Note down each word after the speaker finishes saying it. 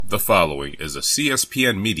The following is a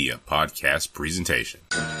CSPN Media podcast presentation.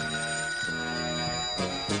 Good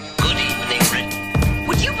evening, Rick.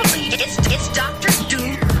 Would you believe it's Dr.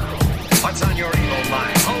 Doom? What's on your evil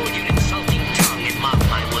mind? Hold your insulting tongue and mark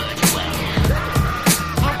my words well.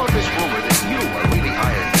 How about this rumor that you are really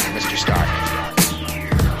Iron Man, Mr. Stark?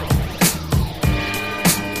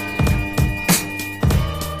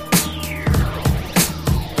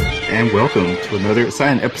 And welcome to another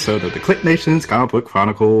exciting episode of the Click Nation's Comic Book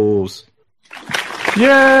Chronicles.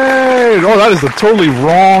 Yay! Oh, that is the totally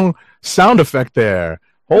wrong sound effect there.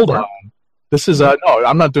 Hold on. This is, no,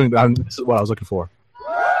 I'm not doing that. This is what I was looking for.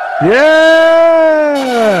 Yeah!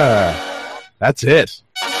 That's it.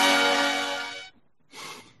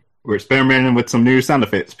 We're experimenting with some new sound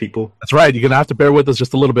effects, people. That's right. You're going to have to bear with us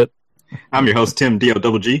just a little bit. I'm your host, Tim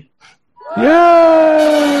D-O-G-G. Yay!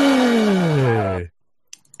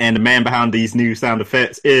 And the man behind these new sound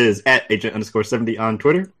effects is at Agent_70 on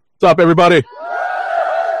Twitter. What's up, everybody?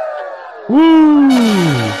 Woo!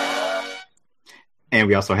 And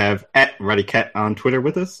we also have at Roddy Cat on Twitter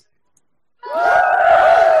with us.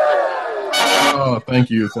 Oh, thank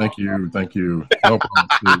you. No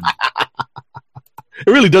problem. It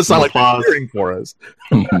really does sound like applause. you're cheering for us.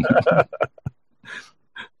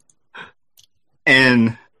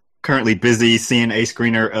 And currently busy seeing a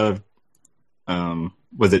screener of,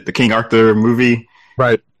 was it the King Arthur movie?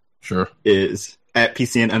 Right. Sure. Is at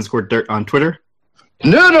PCN_dirt on Twitter.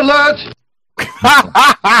 Nerd alert!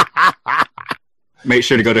 Make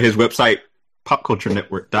sure to go to his website,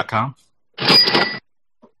 popculturenetwork.com, to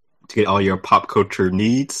get all your pop culture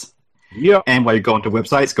needs. Yep. And while you're going to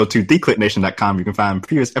websites, go to theclicknation.com. You can find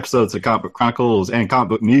previous episodes of Comic Book Chronicles and comic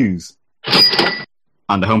book news.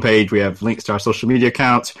 On the homepage, we have links to our social media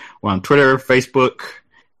accounts. We're on Twitter, Facebook,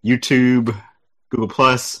 YouTube, Google+.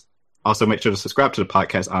 Also, make sure to subscribe to the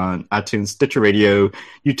podcast on iTunes, Stitcher Radio,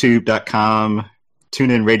 YouTube.com,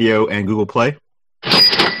 TuneIn Radio, and Google Play.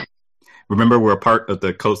 Remember, we're a part of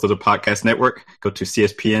the Coast of the Podcast Network. Go to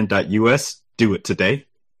cspn.us. Do it today.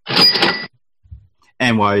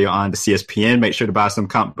 And while you're on the CSPN, make sure to buy some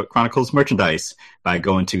Comic Book Chronicles merchandise by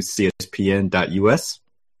going to cspn.us.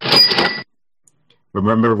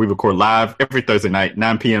 Remember, we record live every Thursday night,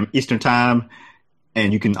 9 p.m. Eastern Time.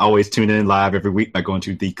 And you can always tune in live every week by going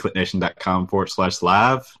to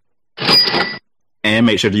theclicknation.com/live. And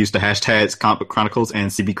make sure to use the hashtags Comic Book Chronicles and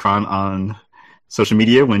CBCron on social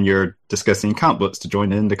media when you're discussing comic books to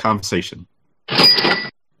join in the conversation.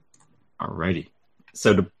 Alrighty.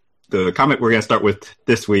 So the comic we're going to start with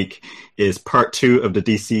this week is part 2 of the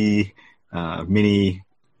DC mini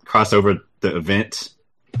crossover, The Event,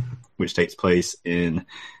 which takes place in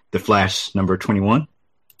The Flash number 21.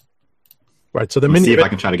 Right. So the Let's mini see if event, I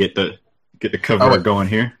can try to get the cover going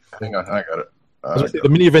here. Hang on, I got it. the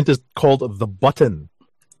mini event is called The Button.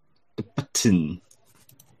 The Button.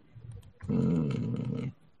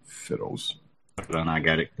 Fiddles. Hold on, I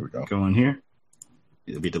got it Here we go. going here.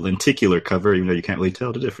 It'll be the lenticular cover, even though you can't really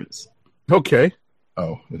tell the difference. Okay.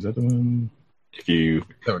 Oh, is that the one? If you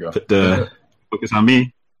There we go. put the focus on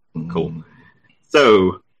me. Cool.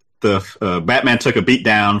 So, the Batman took a beat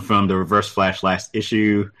down from the Reverse Flash last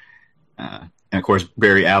issue. And, of course,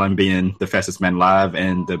 Barry Allen being the fastest man alive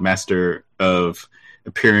and the master of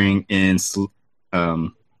appearing in...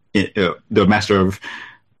 the master of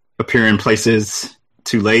appearing places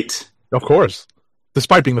too late. Of course.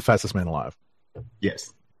 Despite being the fastest man alive.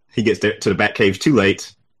 Yes. He gets there to the Batcave too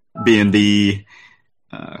late. Being the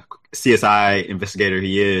CSI investigator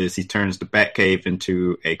he is, he turns the Batcave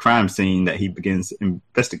into a crime scene that he begins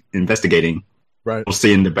investigating. Right. We'll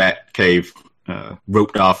see in the Batcave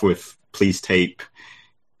roped off with police tape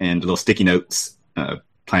and little sticky notes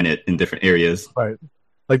planted in different areas. Right.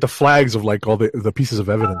 Like the flags of like all the pieces of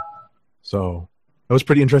evidence. So it was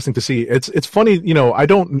pretty interesting to see. It's funny, you know,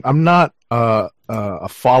 I'm not a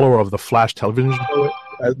follower of the Flash television show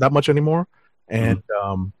that much anymore. And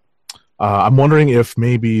I'm wondering if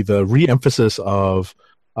maybe the re-emphasis of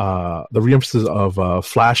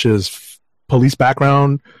Flash's police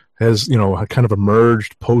background has, you know, kind of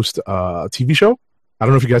emerged post TV show. I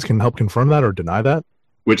don't know if you guys can help confirm that or deny that.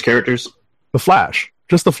 Which characters? The Flash.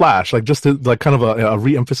 Just the Flash. Like just like kind of a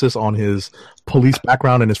re-emphasis on his police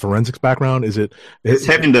background and his forensics background. It's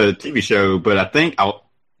having the TV show, but I think I'm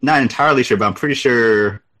not entirely sure, but I'm pretty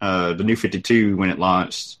sure the New 52, when it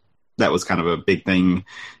launched, that was kind of a big thing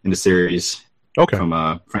in the series. Okay.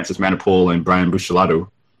 From Francis Manapul and Brian Buccellato.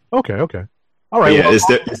 Okay. All right. Yeah, well, it's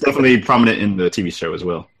definitely prominent in the TV show as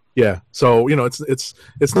well. Yeah. So, you know, it's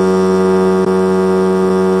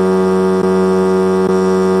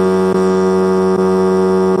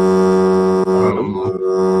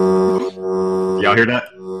Y'all hear that?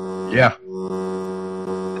 Yeah.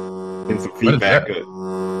 Getting some What is feedback. that?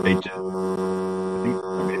 Agent, I think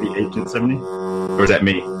maybe Agent 70, or is that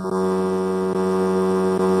me?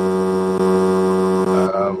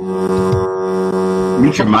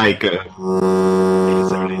 Mute your mic, Agent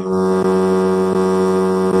 70.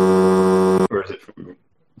 Or is it from?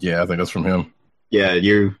 Yeah, I think that's from him. Yeah,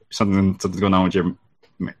 something's going on with your.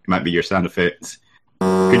 Might be your sound effects.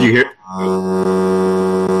 Could you hear?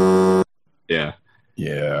 Yeah.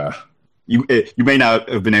 Yeah. You may not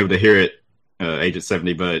have been able to hear it, Agent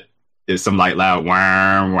 70, but it's some like loud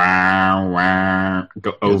wow wow wow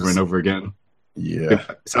go over and over again. Yeah.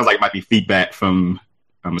 It sounds like it might be feedback from,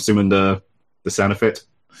 I'm assuming, the sound effect.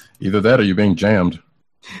 Either that or you being jammed.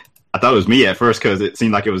 I thought it was me at first because it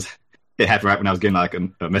seemed like it happened right when I was getting like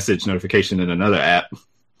a message notification in another app.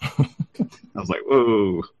 I was like,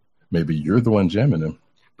 whoa. Maybe you're the one jamming him.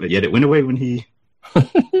 But yet it went away when he.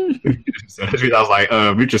 So I was like,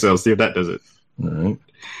 mute yourself, see if that does it. All right.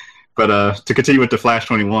 But to continue with the Flash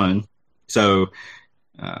 21, so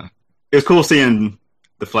it was cool seeing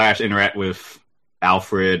the Flash interact with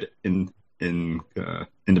Alfred in the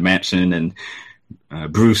mansion, and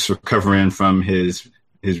Bruce recovering from his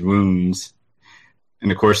wounds,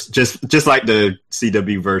 and of course, just like the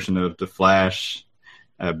CW version of the Flash,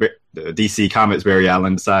 the DC Comics Barry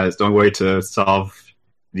Allen decides the only way to solve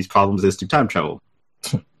these problems is through time travel.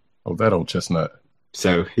 Oh, that old chestnut.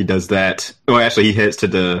 So he does that. Well, actually, he heads to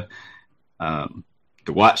the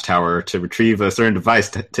Watchtower to retrieve a certain device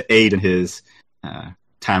to aid in his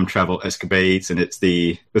time travel escapades, and it's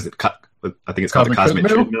I think it's called the Cosmic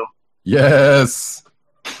Treadmill. Yes.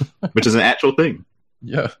 Which is an actual thing.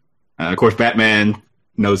 Yeah. Of course, Batman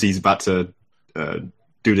knows he's about to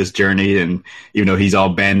do this journey, and even though he's all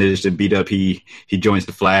bandaged and beat up, he joins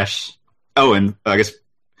the Flash. Oh, and I guess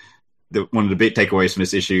one of the big takeaways from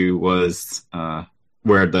this issue was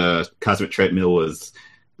where the Cosmic Treadmill was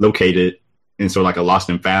located in sort of like a lost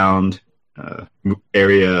and found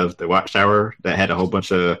area of the Watchtower that had a whole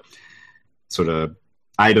bunch of sort of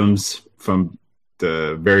items from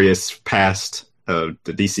the various past of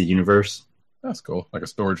the DC universe. That's cool. Like a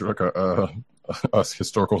storage, like a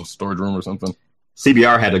historical storage room or something.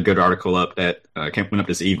 CBR had a good article up that went up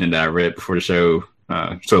this evening that I read before the show,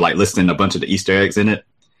 sort of like listing a bunch of the Easter eggs in it.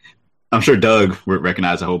 I'm sure Doug would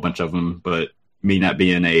recognize a whole bunch of them, but me not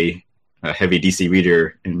being a heavy DC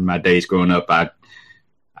reader in my days growing up, I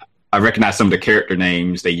recognize some of the character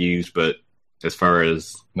names they use, but as far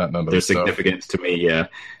as not none of their significance to me,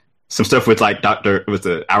 some stuff with like with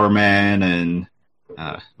the Hourman and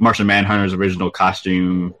Martian Manhunter's original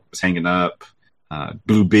costume was hanging up.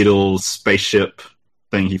 Blue Beetle's spaceship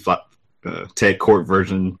thing he flew, Ted Kort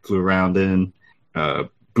version flew around in.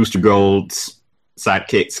 Booster Gold's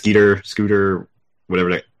sidekick, Scooter,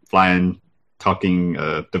 whatever that flying, talking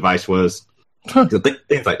device was.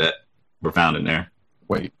 Things like that were found in there.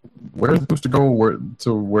 Wait, where did Booster go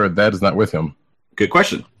where that is not with him? Good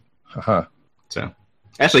question. Haha. So,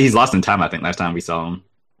 actually, he's lost in time, I think, last time we saw him.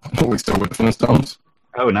 We still with Flintstones?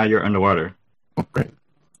 Oh, now you're underwater. Oh, great.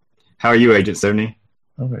 How are you, Agent 70?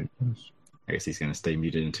 All right. I guess he's going to stay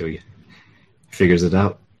muted until he figures it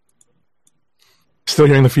out. Still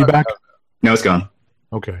hearing the feedback? No, it's gone.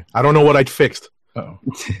 Okay. I don't know what I fixed. Oh.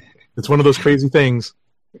 It's one of those crazy things.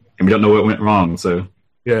 And we don't know what went wrong, so...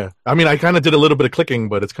 Yeah. I mean, I kind of did a little bit of clicking,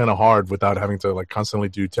 but it's kind of hard without having to like constantly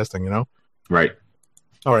do testing, you know? Right.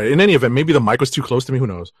 All right. In any event, maybe the mic was too close to me. Who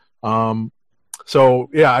knows? So,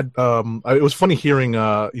 yeah, it was funny hearing,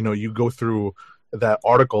 you go through that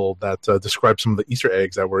article that described some of the Easter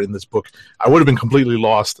eggs that were in this book. I would have been completely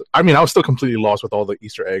lost. I mean, I was still completely lost with all the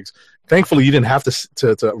Easter eggs. Thankfully, you didn't have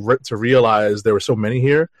to realize there were so many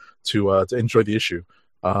here to enjoy the issue.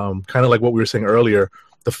 Kind of like what we were saying earlier,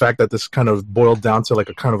 the fact that this kind of boiled down to like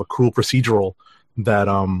a kind of a cool procedural that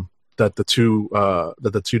the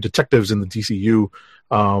two detectives in the DCU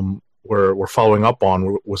were following up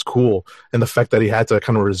on was cool, and the fact that he had to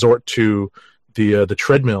kind of resort to the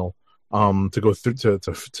treadmill to go through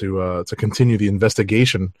to continue the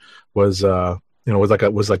investigation was like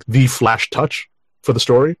the Flash touch for the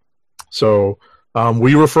story. So were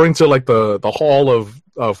you referring to like the hall of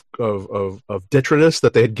detritus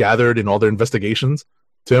that they had gathered in all their investigations?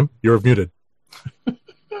 Tim, you're muted.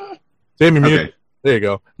 Tim, you're muted. Okay. There you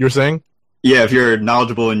go. You were saying? Yeah, if you're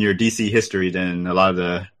knowledgeable in your DC history, then a lot of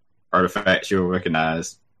the artifacts you'll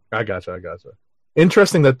recognize. I gotcha.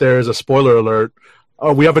 Interesting that there's a spoiler alert.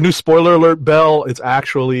 Oh, we have a new spoiler alert bell. It's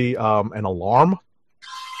actually an alarm.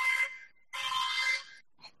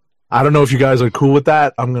 I don't know if you guys are cool with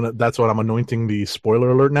that. That's what I'm anointing the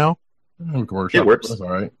spoiler alert now. It works. It works. That's all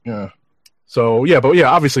right. Yeah. So yeah, but yeah,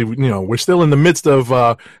 obviously, we're still in the midst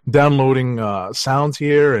of downloading sounds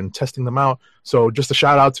here and testing them out. So just a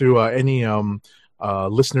shout out to any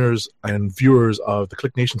listeners and viewers of the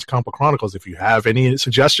Click Nation's Comic Book Chronicles. If you have any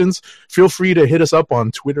suggestions, feel free to hit us up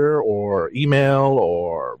on Twitter or email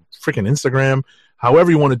or freaking Instagram,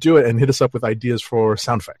 however you want to do it, and hit us up with ideas for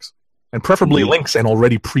sound effects and preferably links and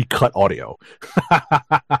already pre-cut audio.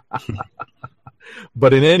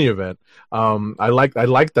 But in any event, I like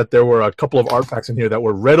that there were a couple of artifacts in here that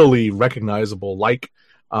were readily recognizable, like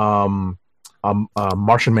Martian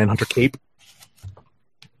Manhunter cape.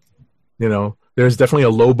 There's definitely a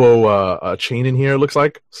Lobo chain in here. It looks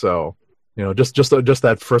like so. Just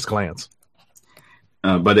that first glance.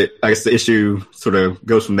 But I guess the issue sort of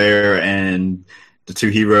goes from there, and the two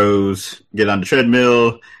heroes get on the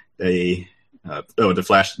treadmill. The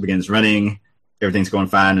Flash begins running. Everything's going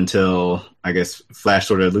fine until, I guess, Flash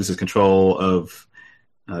sort of loses control of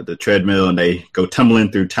the treadmill, and they go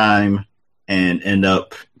tumbling through time and end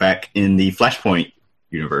up back in the Flashpoint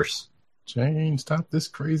universe. Jane, stop this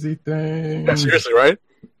crazy thing. Yeah, seriously, right?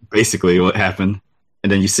 Basically what happened.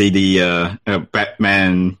 And then you see the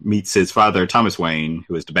Batman meets his father, Thomas Wayne,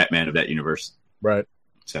 who is the Batman of that universe. Right.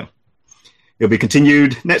 So it'll be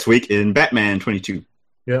continued next week in Batman 22.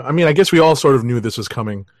 Yeah, I mean, I guess we all sort of knew this was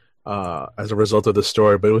coming as a result of the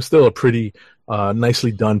story, but it was still a pretty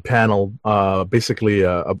nicely done panel, basically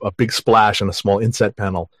a big splash and a small inset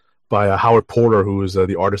panel by Howard Porter, who is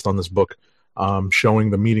the artist on this book,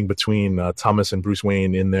 showing the meeting between Thomas and Bruce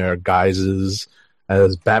Wayne in their guises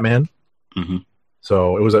as Batman. Mm-hmm.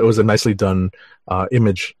 So it was a nicely done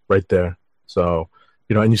image right there. So,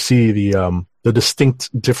 and you see the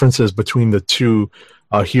distinct differences between the two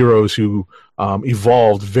heroes who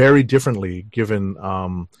evolved very differently given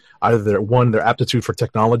either their aptitude for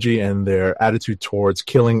technology and their attitude towards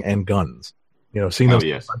killing and guns. Seeing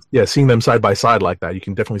them side by side like that, you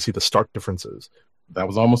can definitely see the stark differences. That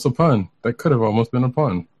was almost a pun. That could have almost been a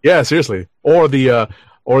pun. Yeah, seriously. I was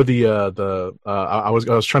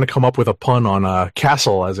trying to come up with a pun on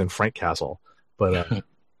Castle, as in Frank Castle, but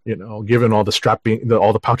given all the strapping,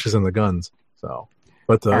 all the pouches and the guns. So,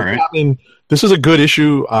 but right. I mean, this is a good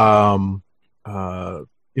issue. It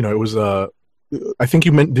was I think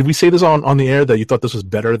you meant. Did we say this on the air that you thought this was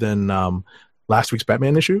better than last week's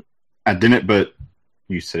Batman issue? I didn't, but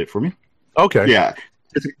you said it for me. Okay. Yeah,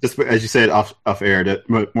 just as you said off air, that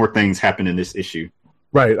more things happen in this issue.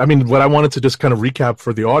 Right. I mean, what I wanted to just kind of recap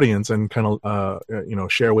for the audience and kind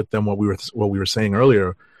of share with them what we were saying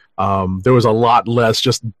earlier. There was a lot less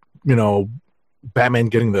just Batman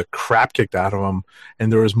getting the crap kicked out of him,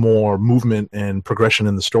 and there was more movement and progression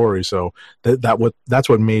in the story. So that's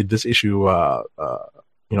what made this issue a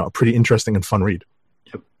pretty interesting and fun read.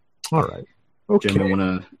 Yep. All right. Okay. Jim, I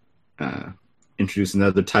want to introduce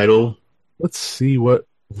another title. Let's see what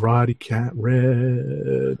Roddy Cat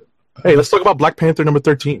read. Hey, let's talk about Black Panther number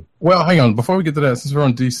 13. Well, hang on. Before we get to that, since we're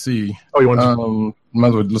on DC, you want to? Might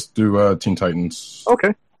as well let's do Teen Titans.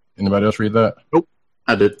 Okay. Anybody else read that? Nope.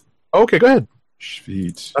 I did. Okay, go ahead.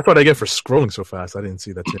 Sweet. That's what I get for scrolling so fast. I didn't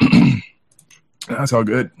see that too. That's all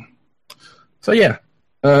good. So yeah,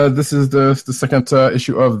 this is the second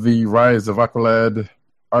issue of the Rise of Aqualad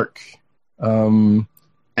arc, and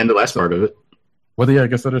the last part of it. Well, yeah, I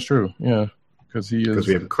guess that is true. Yeah, because we have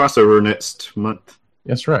a crossover next month.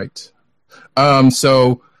 That's right.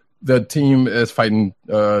 So the team is fighting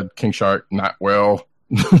King Shark not well.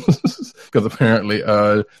 Because apparently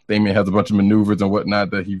Damien has a bunch of maneuvers and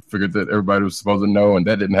whatnot that he figured that everybody was supposed to know, and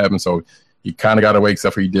that didn't happen. So he kind of got away,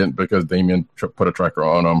 except for he didn't, because Damien put a tracker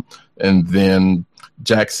on him. And then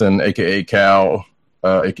Jackson, a.k.a. Cal,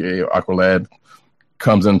 a.k.a. Aqualad,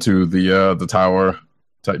 comes into the tower,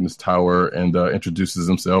 Titan's tower, and introduces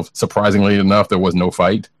himself. Surprisingly enough, there was no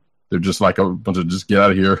fight. They're just like a bunch of just get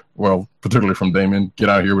out of here. Well, particularly from Damien, get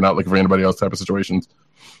out of here. We're not looking for anybody else type of situations.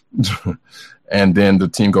 And then the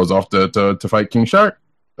team goes off to fight King Shark.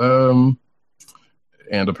 And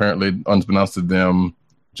apparently, unbeknownst to them,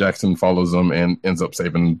 Jackson follows them and ends up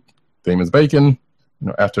saving Damon's bacon,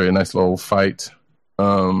 after a nice little fight.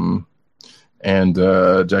 And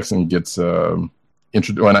Jackson gets not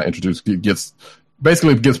introduced, gets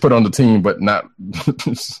put on the team, but not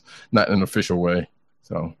not in an official way.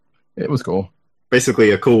 So it was cool.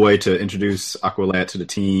 Basically, a cool way to introduce Aqualad to the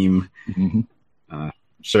team. Mm-hmm.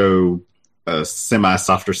 Show a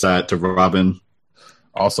semi-softer side to Robin.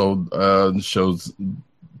 Also shows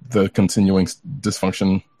the continuing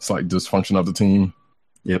slight dysfunction of the team.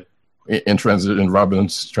 Yep. In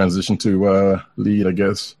Robin's transition to lead, I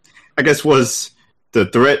guess. Was the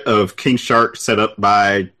threat of King Shark set up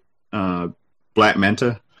by Black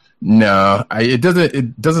Manta? No, it doesn't.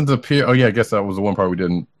 It doesn't appear. Oh yeah, I guess that was the one part we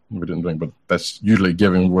didn't drink, but that's usually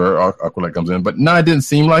given where Aqualite comes in. But no, it didn't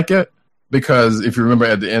seem like it because if you remember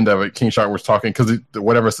at the end of it, King Shark was talking because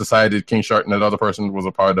whatever society King Shark and that other person was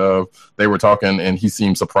a part of, they were talking, and he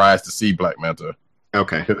seemed surprised to see Black Manta.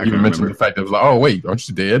 Okay, I even mentioned the fact that it was like, oh wait, aren't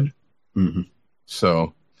you dead? Mm-hmm.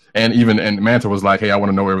 So, and Manta was like, hey, I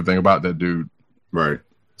want to know everything about that dude. Right.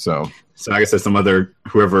 So I guess there's some other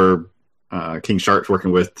whoever King Shark's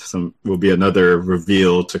working with. Will be another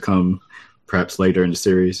reveal to come, perhaps later in the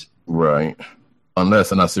series. Right.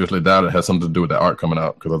 Unless, and I seriously doubt it has something to do with the art coming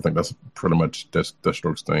out because I think that's pretty much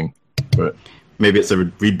Deathstroke's thing. But maybe it's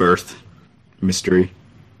a rebirth mystery.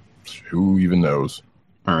 Who even knows?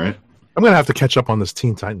 All right. I'm gonna have to catch up on this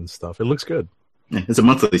Teen Titans stuff. It looks good. Yeah, it's a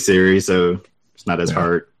monthly series, so it's not as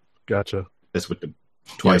hard. Gotcha. As with the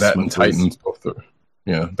twice that and Titans. Both that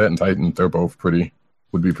and Titans, they're both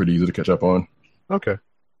would be pretty easy to catch up on. Okay.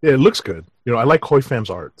 Yeah, it looks good. I like Koi Fam's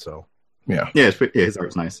art, so. Yeah. Yeah, his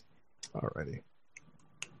art's nice. Alrighty.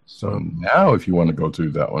 So now, if you want to go to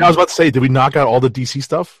that one, I was about to say, did we knock out all the DC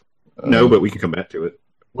stuff? No, but we can come back to it.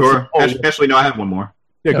 Actually, no, I have one more.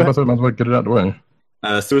 Yeah, might as well get it out of the way.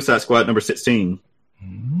 Suicide Squad number 16.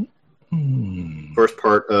 First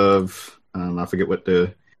part of I forget what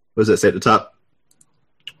does it say at the top?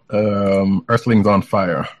 Earthlings on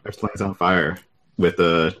Fire. Earthlings on Fire with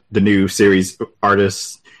the new series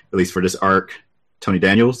artist, at least for this arc, Tony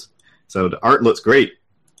Daniels. So the art looks great.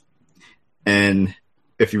 And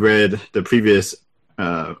if you read the previous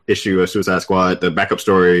issue of Suicide Squad, the backup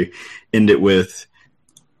story ended with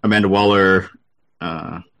Amanda Waller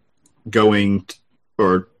going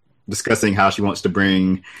or discussing how she wants to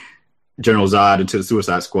bring General Zod into the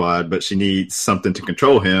Suicide Squad, but she needs something to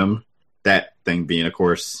control him. That thing being, of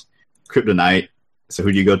course, Kryptonite. So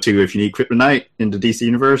who do you go to if you need Kryptonite in the DC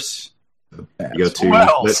universe? You go to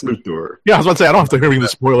Lex Luthor. Yeah, I was about to say, I don't have to hear the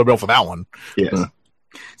spoiler bell for that one. Yes.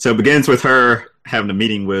 So it begins with her having a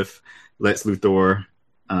meeting with Lex Luthor.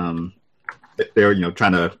 They're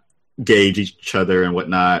trying to gauge each other and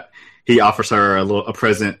whatnot. He offers her a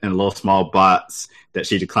present and a little small box that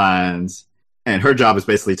she declines. And her job is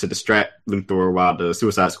basically to distract Luthor while the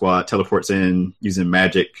Suicide Squad teleports in using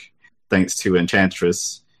magic, thanks to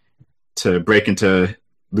Enchantress, to break into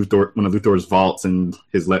one of Luthor's vaults in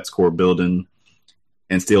his LexCorp building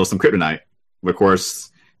and steal some kryptonite. Of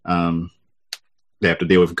course, they have to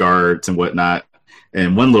deal with guards and whatnot.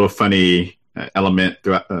 And one little funny element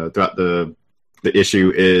throughout the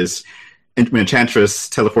issue is when Enchantress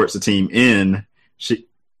teleports the team in, she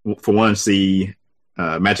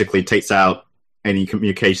magically takes out any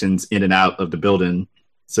communications in and out of the building.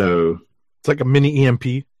 So it's like a mini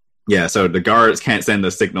EMP. Yeah, so the guards can't send the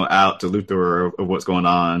signal out to Luthor of what's going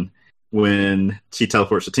on. When she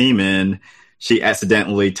teleports the team in, she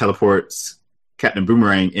accidentally teleports Captain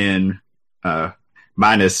Boomerang in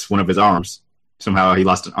minus one of his arms. Somehow he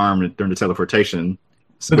lost an arm during the teleportation,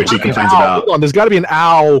 which he complains about. Hold on, there's got to be an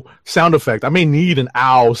ow sound effect. I may need an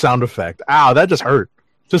ow sound effect. Ow, that just hurt.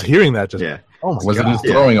 Just hearing that just... Yeah. Oh my Was God. it his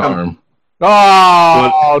throwing arm?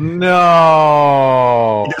 Oh,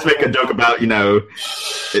 no. He just make a joke about,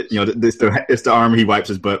 it's the arm he wipes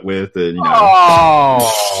his butt with. And,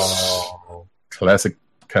 Oh. Classic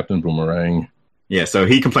Captain Boomerang. Yeah, so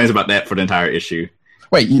he complains about that for the entire issue.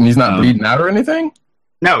 Wait, and he's not bleeding out or anything?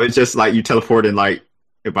 No, it's just like you teleport and like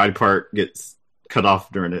a body part gets cut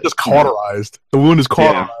off during it. Just cauterized. The wound is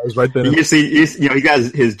cauterized right there. You see, he got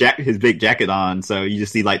his big jacket on, so you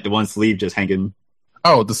just see like the one sleeve just hanging.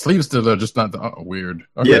 Oh, the sleeve's still there, just not the weird.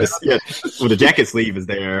 Okay. Yeah. Well, the jacket sleeve is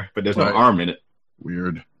there, but there's no arm in it.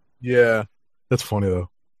 Weird. Yeah, that's funny though.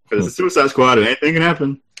 Because it's a Suicide Squad, and anything can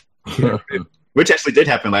happen. Which actually did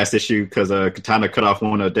happen last issue because Katana cut off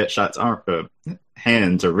one of Deadshot's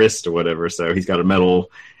hands or wrist or whatever, so he's got a metal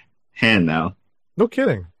hand now. No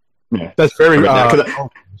kidding. Yeah, that's very.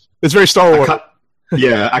 It's very Star Wars.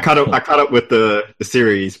 I caught up with the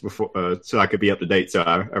series before, so I could be up to date. So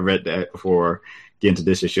I read that before getting to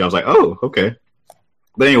this issue. I was like, oh, okay.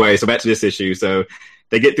 But anyway, so back to this issue. So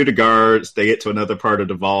they get through the guards, they get to another part of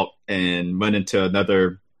the vault, and run into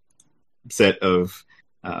another set of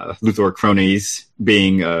Luthor cronies,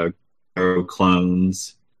 being Arrow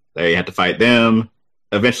clones. They have to fight them.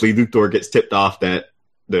 Eventually, Luthor gets tipped off that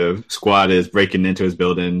the squad is breaking into his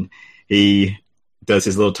building. He does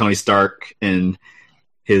his little Tony Stark, and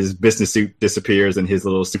his business suit disappears, and his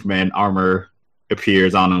little Superman armor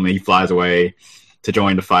appears on him, and he flies away to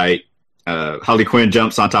join the fight. Harley Quinn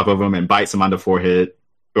jumps on top of him and bites him on the forehead,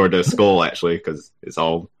 or the skull, actually, because it's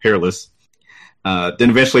all hairless.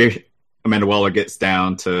 Then eventually, Amanda Waller gets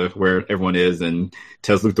down to where everyone is and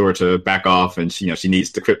tells Luthor to back off, and she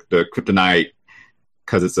needs the kryptonite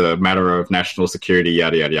because it's a matter of national security,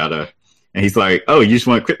 yada yada yada. And he's like, "Oh, you just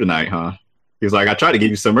want kryptonite, huh?" He's like, "I tried to give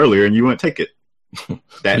you some earlier, and you wouldn't take it."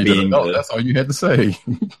 That being that's all you had to say.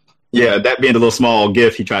 Yeah, that being the little small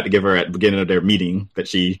gift he tried to give her at the beginning of their meeting that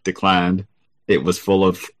she declined. It was full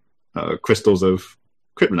of crystals of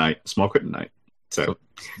kryptonite, small kryptonite. So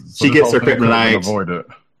she gets her kryptonite. Avoid it.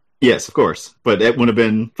 Yes, of course. But that would have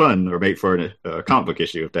been fun or made for a comic book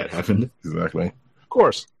issue if that happened. Exactly. Of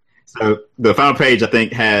course. So the final page, I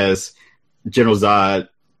think, has General Zod,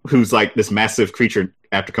 who's like this massive creature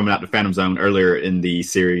after coming out the Phantom Zone earlier in the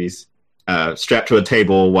series, strapped to a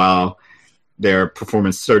table while they're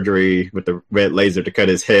performing surgery with the red laser to cut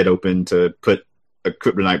his head open to put a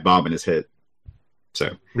kryptonite bomb in his head.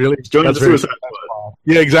 So really, join the Suicide Squad.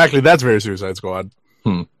 Yeah, exactly. That's very Suicide Squad.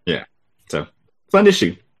 Yeah. So fun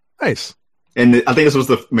issue. Nice. And I think this was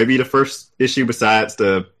maybe the first issue besides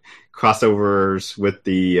the crossovers with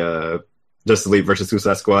the Justice League versus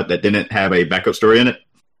Suicide Squad that didn't have a backup story in it.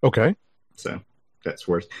 Okay. So that's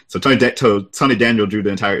worse. So Tony Daniel drew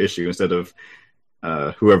the entire issue instead of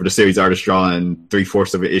whoever the series artist drawing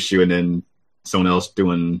 3/4 of an issue and then someone else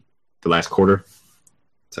doing the last quarter.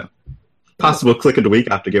 So possible click of the week.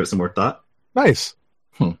 I have to give it some more thought. Nice.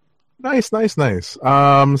 Nice.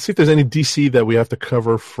 See if there's any DC that we have to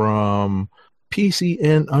cover from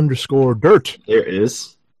PCN_dirt. There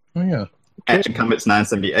is. Oh yeah. Action Comics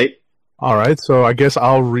 978. All right, so I guess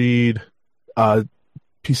I'll read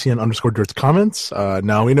PCN_dirt's comments.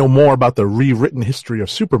 Now we know more about the rewritten history of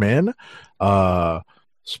Superman.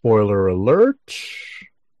 Spoiler alert.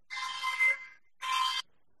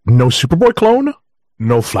 No Superboy clone.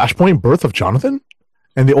 No Flashpoint birth of Jonathan.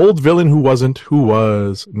 And the old villain who wasn't, who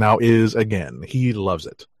was, now is again. He loves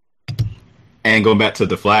it. And going back to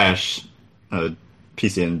The Flash,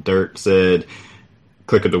 PCN Dirt said,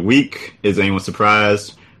 click of the week. Is anyone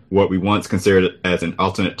surprised? What we once considered as an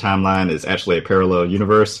alternate timeline is actually a parallel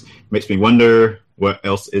universe. Makes me wonder what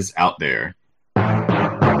else is out there.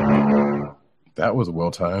 That was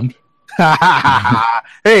well timed.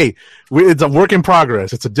 Hey, it's a work in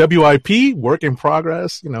progress. It's a WIP, work in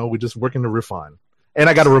progress. We're just working to refine. And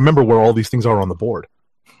I got to remember where all these things are on the board.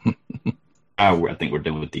 I think we're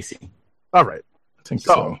done with DC. All right. I think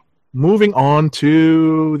so. Moving on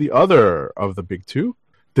to the other of the big two.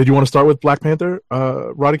 Did you want to start with Black Panther,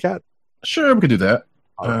 Roddy Cat? Sure, we could do that.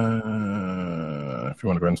 Right. If you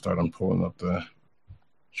want to go ahead and start, I'm pulling up the...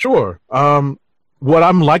 Sure. What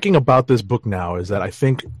I'm liking about this book now is that I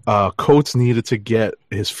think Coates needed to get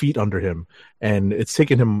his feet under him, and it's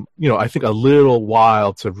taken him, I think a little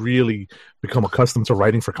while to really become accustomed to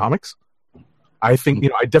writing for comics. I think,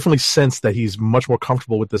 I definitely sense that he's much more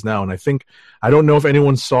comfortable with this now, and I don't know if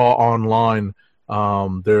anyone saw online,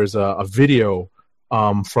 there's a video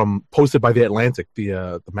posted by The Atlantic,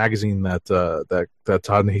 the magazine that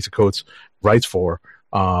Ta-Nehisi Coates writes for,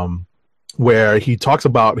 where he talks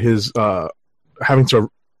about his having to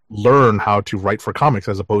learn how to write for comics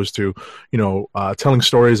as opposed to telling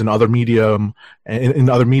stories in other media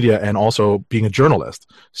and also being a journalist.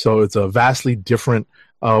 So it's a vastly different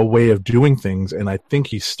way of doing things, and I think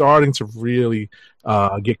he's starting to really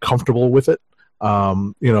get comfortable with it.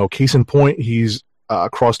 Case in point, he's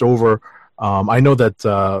crossed over. I know that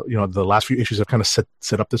the last few issues have kind of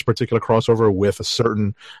set up this particular crossover with a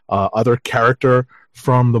certain other character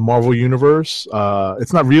from the Marvel Universe.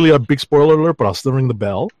 It's not really a big spoiler alert, but I'll still ring the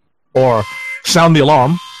bell or sound the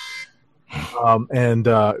alarm. And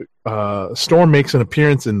Storm makes an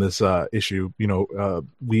appearance in this issue.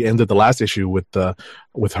 We ended the last issue with her,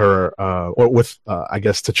 I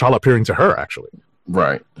guess T'Challa appearing to her actually.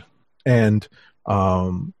 Right. And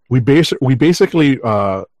we basically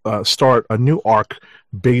start a new arc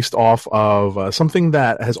based off of something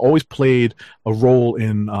that has always played a role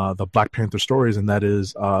in the Black Panther stories, and that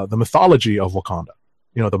is the mythology of Wakanda.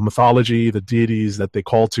 The mythology, the deities that they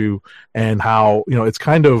call to, and how it's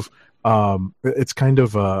kind of in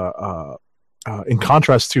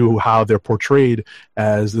contrast to how they're portrayed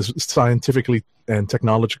as this scientifically and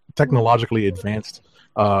technologically advanced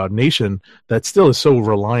nation that still is so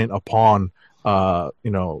reliant upon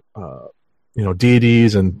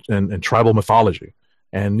deities and tribal mythology,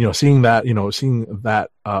 and seeing that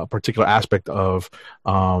particular aspect of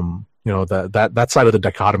that side of the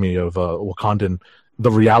dichotomy of Wakandan,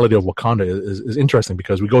 the reality of Wakanda is interesting,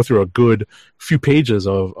 because we go through a good few pages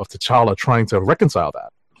of T'Challa trying to reconcile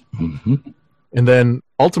that. Mm-hmm. And then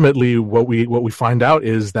ultimately what we find out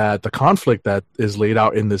is that the conflict that is laid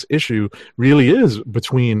out in this issue really is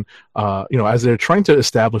between as they're trying to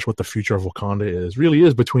establish what the future of Wakanda is, really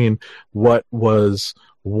is between what was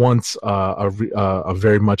once a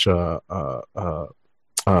very much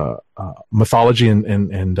mythology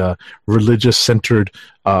and religious centered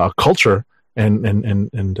culture, and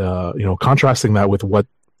contrasting that with what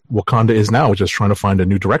Wakanda is now, which is trying to find a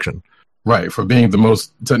new direction. Right, for being the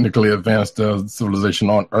most technically advanced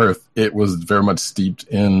civilization on Earth, it was very much steeped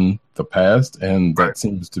in the past, and that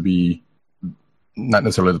seems to be not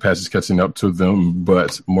necessarily the past is catching up to them,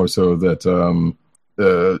 but more so that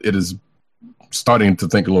it is starting to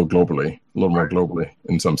think a little more globally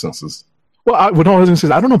in some senses. Well, what I was going to say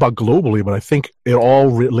is, I don't know about globally, but I think it all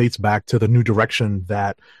relates back to the new direction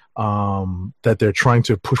that that they're trying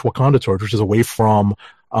to push Wakanda towards, which is away from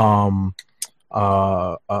a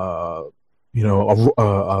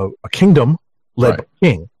kingdom led by a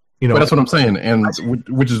king. But that's what I'm saying, and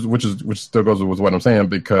which still goes with what I'm saying,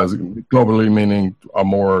 because globally meaning a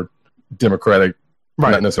more democratic.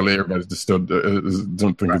 Right. Not necessarily everybody's just still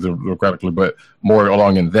doing things democratically, but more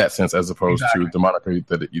along in that sense as opposed to the monarchy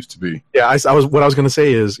that it used to be. Yeah, what I was going to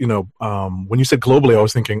say is, when you said globally, I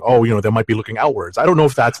was thinking, they might be looking outwards. I don't know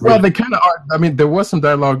if that's well, they kind of are. I mean, there was some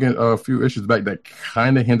dialogue in a few issues back that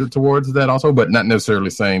kind of hinted towards that also, but not necessarily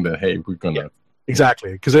saying that, hey, we're going to. Yeah.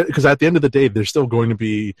 Exactly, because at the end of the day, they're still going to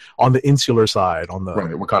be on the insular side, on the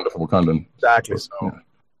Wakanda for Wakandan. Exactly.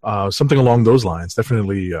 So, something along those lines,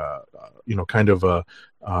 definitely.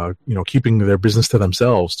 Keeping their business to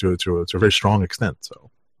themselves to a very strong extent. So,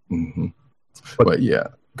 but yeah,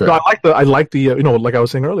 so I like the like I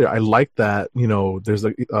was saying earlier, I like that there's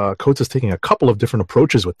Coates is taking a couple of different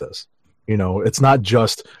approaches with this. It's not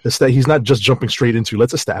just he's not just jumping straight into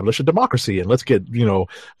let's establish a democracy and let's get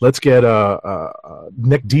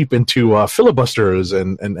neck deep into filibusters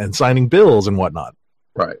and signing bills and whatnot.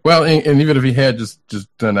 Right. Well, and even if he had just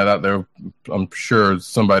done that out there, I'm sure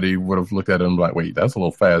somebody would have looked at him like, wait, that's a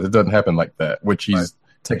little fast. It doesn't happen like that, which he's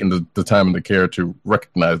taken the time and the care to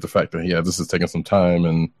recognize the fact that, this is taking some time,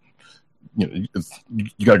 and, you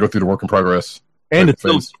got to go through the work in progress. And it's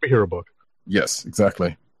still a superhero book. Yes,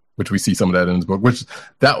 exactly. Which we see some of that in his book, which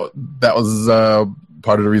that was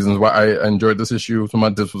part of the reasons why I enjoyed this issue.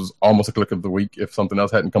 This was almost a click of the week if something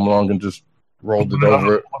else hadn't come along and just rolled it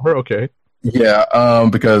over. Okay. Yeah,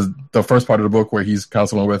 because the first part of the book where he's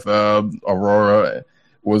counseling with Aurora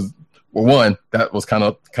was one that was kind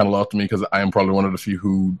of lost to me, because I am probably one of the few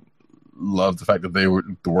who loved the fact that they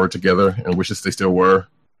were together and wishes they still were.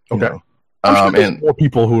 Okay, I'm sure and more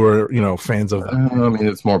people who are fans of. I mean,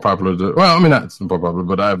 it's more popular. Not it's more popular,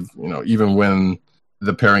 but I've even when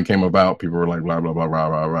the pairing came about, people were like blah blah blah rah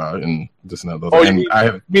rah rah and this and that. Oh, you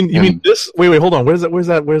mean this? Wait, hold on. Where's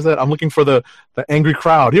that? I'm looking for the angry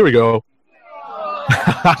crowd. Here we go.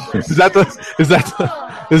 Is that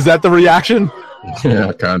the reaction?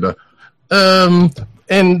 Yeah, kinda.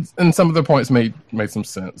 And some of the points made some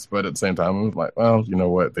sense, but at the same time, I was like, well, you know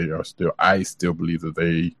what? I still believe that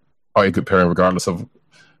they are a good pairing, regardless of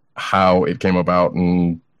how it came about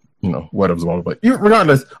and what it was all about.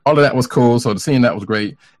 Regardless, all of that was cool. So the scene that was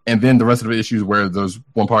great, and then the rest of the issues where there's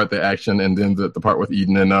one part the action, and then the part with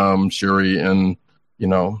Eden and Shuri, and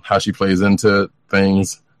how she plays into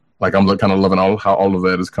things. Like, I'm kind of loving how all of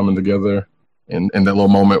that is coming together, and that little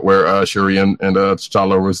moment where Shuri and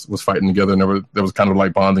T'Challa was fighting together, and there was kind of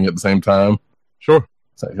like bonding at the same time. Sure,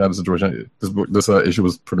 so that kind of situation. This issue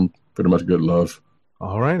was pretty much good love.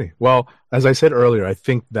 Alrighty. Well, as I said earlier, I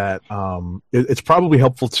think that it's probably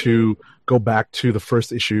helpful to go back to the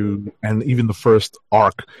first issue and even the first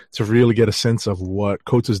arc to really get a sense of what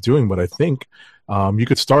Coates is doing. But I think you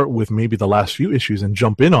could start with maybe the last few issues and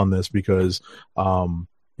jump in on this, because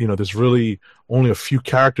there's really only a few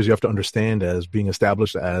characters you have to understand as being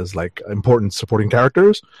established as like important supporting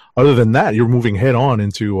characters. Other than that, you're moving head on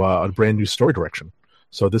into a brand new story direction.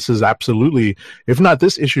 So this is absolutely, if not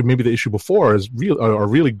this issue, maybe the issue before are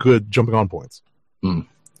really good jumping on points. And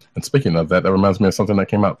speaking of that reminds me of something that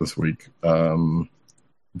came out this week.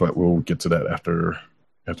 But we'll get to that after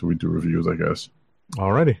we do reviews, I guess.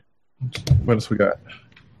 Alrighty. What else we got?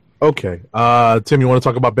 Okay. Tim, you want to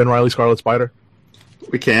talk about Ben Reilly Scarlet Spider?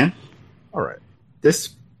 We can. All right. This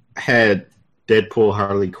had Deadpool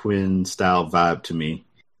Harley Quinn style vibe to me.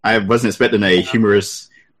 I wasn't expecting a humorous,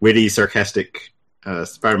 witty, sarcastic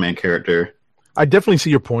Spider-Man character. I definitely see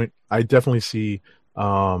your point. I definitely see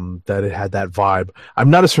that it had that vibe. I'm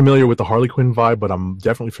not as familiar with the Harley Quinn vibe, but I'm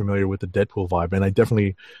definitely familiar with the Deadpool vibe, and I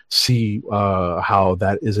definitely see how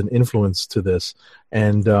that is an influence to this.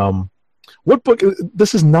 And What book?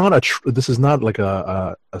 This is not this is not like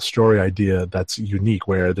a story idea that's unique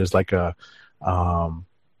where there's like a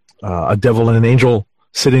devil and an angel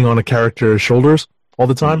sitting on a character's shoulders all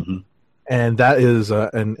the time. Mm-hmm. And that is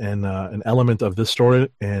an element of this story,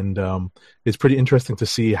 and it's pretty interesting to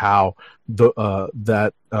see how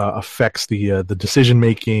that affects the decision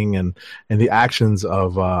making and the actions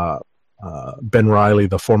of Ben Reilly,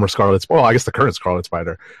 the former I guess the current Scarlet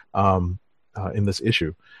Spider, in this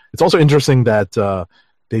issue. It's also interesting that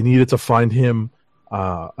they needed to find him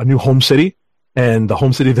a new home city, and the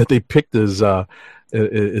home city that they picked is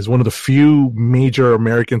one of the few major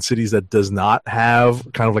American cities that does not have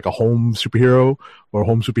kind of like a home superhero or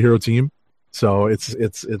home superhero team. So it's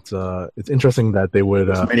interesting that they would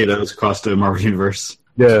many of those across the Marvel universe.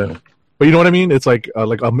 Yeah, but you know what I mean? It's like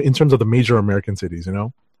in terms of the major American cities, you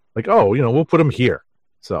know, like we'll put him here.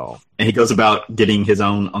 So and he goes about getting his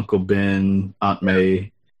own Uncle Ben, Aunt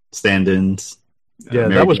May stand-ins. Yeah,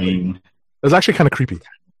 that was actually kind of creepy.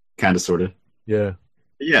 Kind of, sort of. Yeah.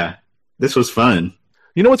 Yeah, this was fun.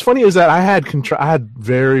 You know what's funny is that I had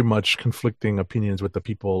very much conflicting opinions with the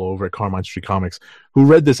people over at Carmine Street Comics who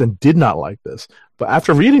read this and did not like this. But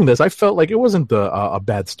after reading this, I felt like it wasn't a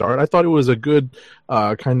bad start. I thought it was a good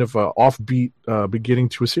kind of offbeat beginning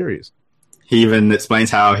to a series. He even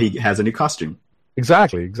explains how he has a new costume.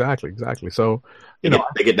 Exactly. So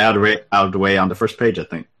they get out of the way on the first page, I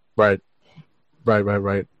think. Right.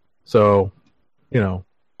 So,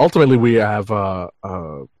 ultimately we have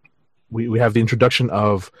we have the introduction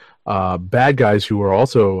of bad guys who are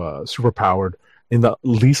also superpowered in the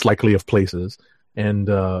least likely of places, and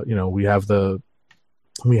we have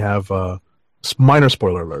minor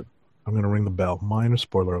spoiler alert. I'm going to ring the bell. Minor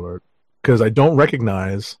spoiler alert, because I don't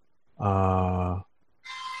recognize the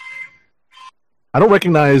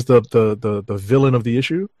villain of the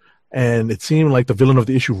issue. And it seemed like the villain of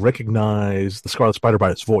the issue recognized the Scarlet Spider by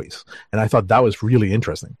its voice. And I thought that was really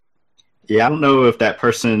interesting. Yeah, I don't know if that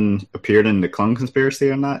person appeared in the Clone Conspiracy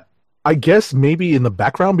or not. I guess maybe in the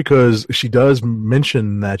background, because she does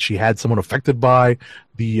mention that she had someone affected by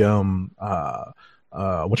the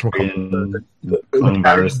whatchamacallit, the clone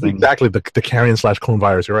virus thing. Exactly, the carrion/clone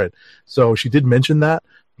virus. You're right. So she did mention that,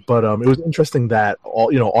 but it was interesting that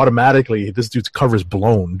automatically this dude's cover is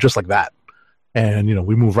blown just like that. And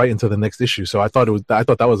we move right into the next issue. So I thought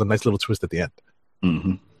that was a nice little twist at the end.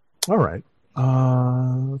 Mm-hmm. All right.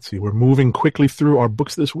 Let's see. We're moving quickly through our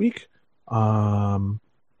books this week.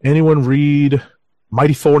 Anyone read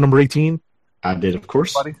Mighty Thor number 18? I did, of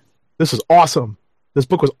course. This is awesome. This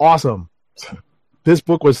book was awesome. This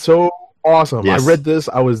book was so awesome. Yes. I read this.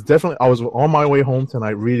 I was on my way home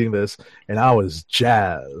tonight reading this, and I was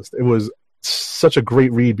jazzed. It was such a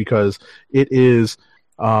great read because it is.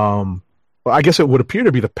 Well, I guess it would appear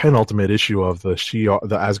to be the penultimate issue of the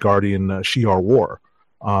Asgardian Shi'ar War,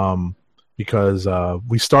 because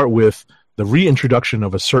we start with the reintroduction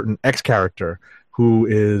of a certain X character who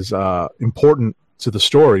is important to the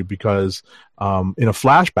story because in a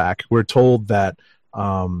flashback we're told that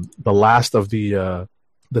the last of the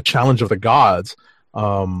Challenge of the Gods,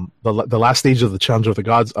 the last stage of the Challenge of the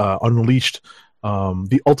Gods unleashed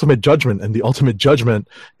the ultimate judgment, and the ultimate judgment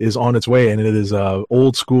is on its way, and it is a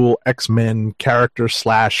old school X-Men character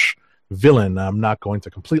 / villain. I'm not going to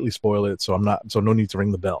completely spoil it, so no need to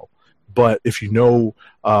ring the bell. But if you know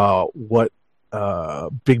what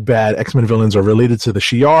big bad X-Men villains are related to the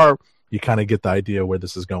Shi'ar, you kind of get the idea where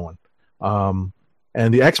this is going.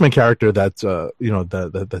 And the X-Men character that's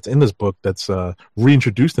that's in this book, that's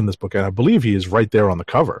reintroduced in this book, and I believe he is right there on the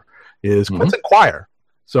cover, is Quentin Quire.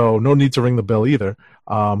 So no need to ring the bell either.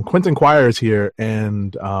 Quentin Quire is here,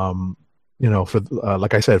 and for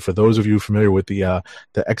like I said, for those of you familiar with the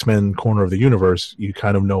X-Men corner of the universe, you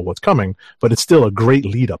kind of know what's coming. But it's still a great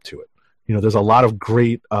lead up to it. There's a lot of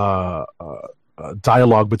great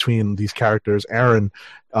dialogue between these characters. Aaron,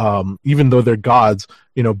 even though they're gods,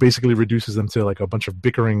 basically reduces them to like a bunch of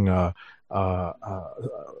bickering,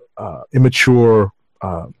 immature,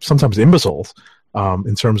 sometimes imbeciles.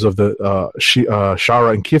 In terms of the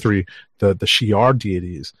Shara and Kithri, the Shi'ar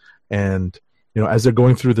deities, and as they're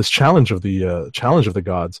going through this challenge of the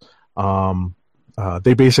gods,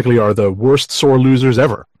 they basically are the worst sore losers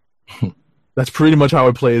ever. That's pretty much how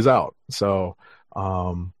it plays out. So,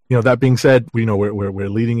 that being said, we're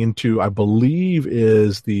leading into, I believe,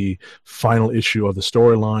 is the final issue of the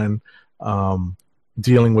storyline,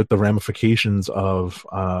 dealing with the ramifications of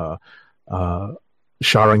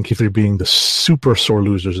Shara and Kithri being the super sore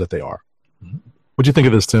losers that they are. What do you think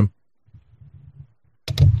of this, Tim?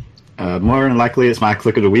 More than likely, it's my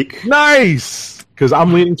click of the week. Nice, because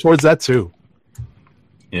I'm leaning towards that too.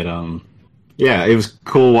 It Yeah, it was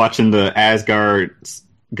cool watching the Asgard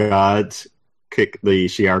gods kick the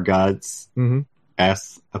Shi'ar gods Mm-hmm.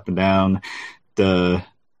 ass up and down. The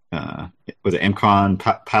was it Imkon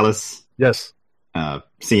Palace? Yes.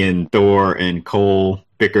 Seeing Thor and Cole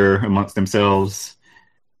bicker amongst themselves,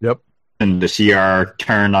 Yep. and the Shi'ar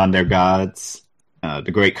turn on their gods.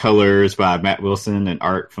 The Great Colors by Matt Wilson and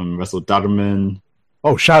art from Russell Dodderman.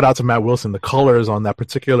 Oh, shout out to Matt Wilson. The colors on that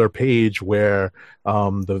particular page where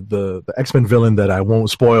the X-Men villain that I won't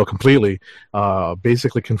spoil completely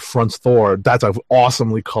basically confronts Thor. That's an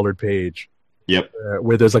awesomely colored page. Yep.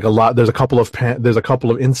 Where there's like there's a couple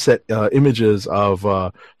of inset images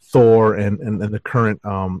of Thor and the current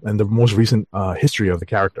and the most recent history of the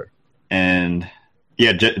character. And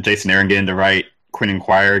yeah, Jason Aaron getting to write Quinn and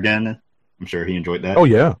Quire again. I'm sure he enjoyed that. Oh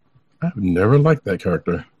yeah, I've never liked that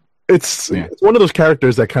character. it's one of those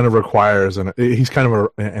characters that kind of requires he's kind of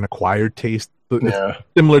an acquired taste. Yeah,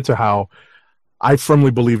 Similar to how I firmly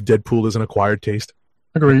believe Deadpool is an acquired taste.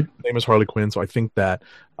 agreed. His name is Harley Quinn, so I think that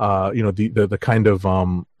the kind of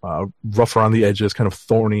rough around the edges, kind of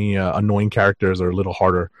thorny, annoying characters are a little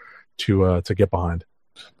harder to get behind.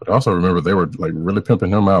 But I also remember they were like really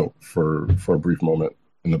pimping him out for a brief moment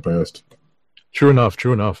in the past. True enough.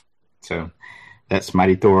 So that's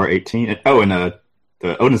Mighty Thor 18. Oh, and the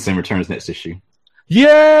Odinson returns next issue.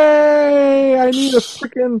 Yay! I need a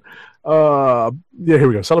freaking here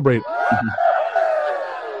we go. Celebrate.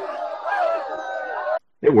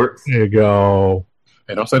 It works. There you go.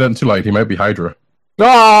 Hey, don't say that too light. He might be Hydra.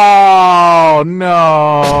 Oh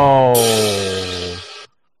no!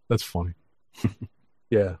 That's funny.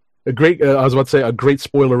 Yeah, a great. I was about to say a great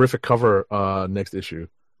spoilerific cover. Next issue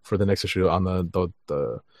for the next issue on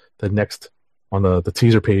the next on the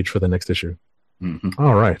teaser page for the next issue. Mm-hmm.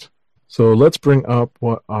 All right, so let's bring up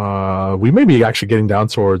what we may be actually getting down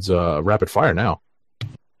towards rapid fire now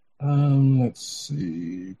Let's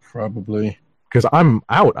see. Probably. because I'm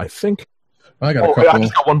out. I think. I got a I couple.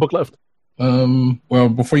 just got one book left. Well,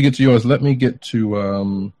 before you get to yours, let me get to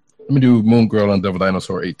let me do Moon Girl and Devil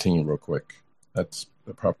Dinosaur 18 real quick. That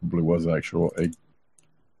probably was a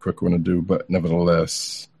quick one to do, but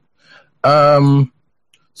nevertheless.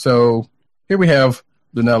 So here we have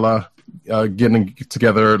Lunella getting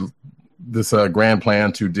together this grand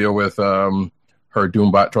plan to deal with her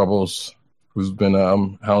Doombot troubles, who's been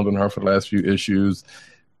hounding her for the last few issues.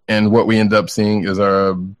 And what we end up seeing is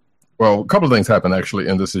a couple of things happen actually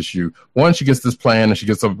in this issue. One, she gets this plan, and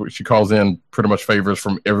she calls in pretty much favors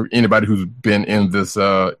from anybody who's been in this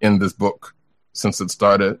book since it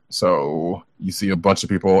started. So you see a bunch of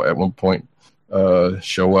people at one point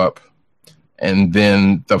show up, and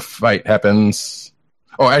then the fight happens.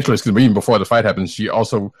 Oh, actually, excuse me. Even before the fight happens, she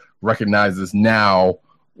also recognizes now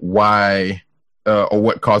why or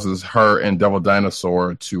what causes her and Devil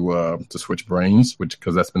Dinosaur to switch brains,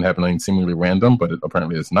 because that's been happening seemingly random, but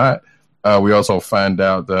apparently it's not. We also find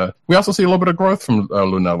out we also see a little bit of growth from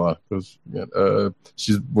Lunella, because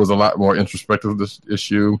she was a lot more introspective this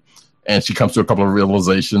issue, and she comes to a couple of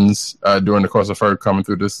realizations during the course of her coming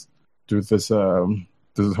through this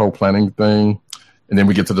whole planning thing. And then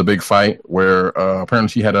we get to the big fight where apparently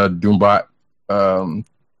she had a Doombot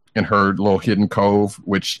in her little hidden cove,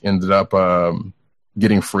 which ended up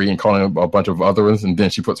getting free and calling a bunch of others. And then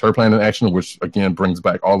she puts her plan in action, which again brings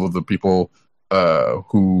back all of the people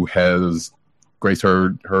who has graced her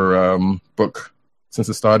book since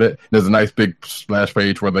it started. There's a nice big splash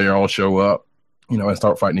page where they all show up, and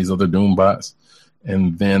start fighting these other Doombots.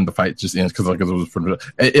 And then the fight just ends because it was pretty.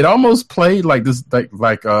 It almost played like this,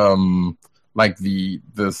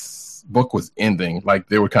 this book was ending, like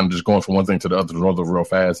they were kind of just going from one thing to the other real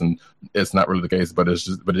fast, and it's not really the case. But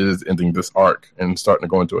it is ending this arc and starting to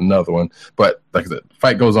go into another one. But like I said,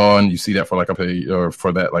 fight goes on. You see that for like a page or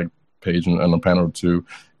for that like page and a panel or two.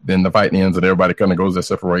 Then the fight ends and everybody kind of goes their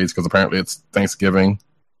separate ways because apparently it's Thanksgiving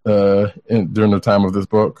during the time of this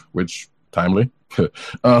book, which timely.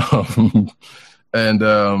 And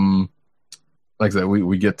like I said,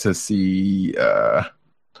 we get to see a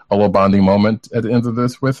little bonding moment at the end of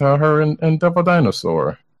this with her and Devil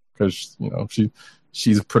Dinosaur, because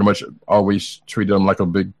she's pretty much always treated them like a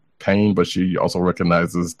big pain, but she also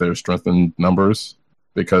recognizes their strength in numbers,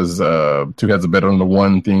 because two heads are better than the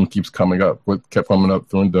one thing kept coming up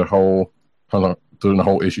during the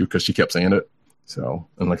whole issue, because she kept saying it. So,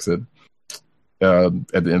 and like I said, at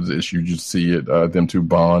the end of the issue, you see it them two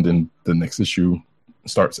bond, and the next issue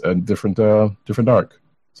starts a different arc.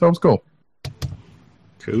 So it was cool.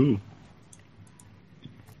 Cool.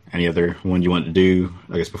 Any other one you want to do,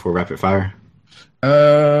 I guess, before rapid fire?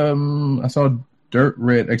 I saw Dirt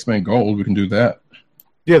Red X-Men Gold. We can do that.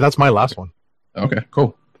 Yeah, that's my last one. Okay,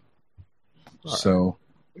 cool. So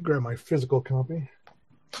grab my physical copy.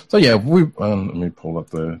 So yeah, we let me pull up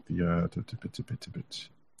the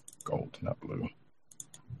gold, not blue.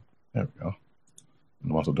 There we go.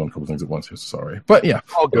 I'm also doing a couple things at once here. Sorry, but yeah,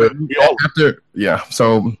 all good.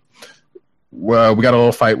 So well, we got a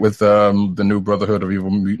little fight with the new Brotherhood of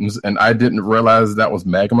Evil Mutants, and I didn't realize that was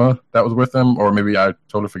Magma that was with them, or maybe I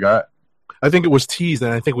totally forgot. I think it was teased,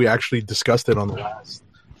 and I think we actually discussed it on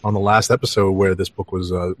the last episode where this book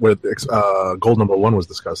was where Gold #1 was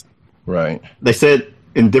discussed. Right. They said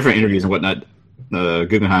in different interviews and whatnot,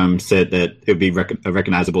 Guggenheim said that it would be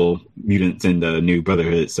recognizable mutants in the new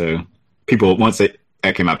Brotherhood. So people, once that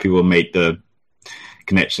came out, people made the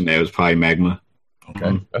connection that it was probably Magma.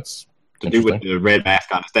 Okay, that's to do with the red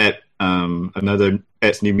mask on. Is that another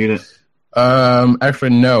X new mutant? Actually,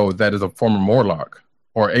 no. That is a former Morlock,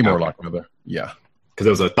 or a Morlock, rather. Yeah. Because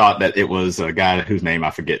there was a thought that it was a guy whose name I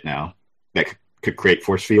forget now that could create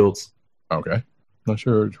force fields. Okay. Not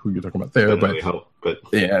sure who you're talking about there, but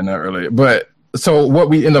yeah, not really. But so what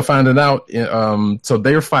we end up finding out, so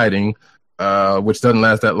they're fighting, which doesn't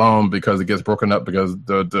last that long because it gets broken up because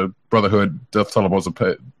the Brotherhood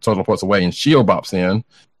teleports away and Shield bops in.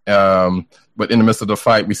 But in the midst of the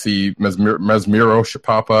fight, we see Mesmero should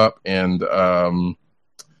pop up and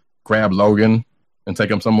grab Logan and take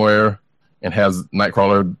him somewhere, and has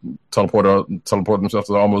Nightcrawler teleport himself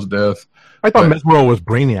to almost death. I thought Mesmero was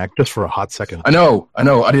Brainiac just for a hot second. I know,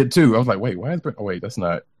 I did too. I was like, wait, why is wait, that's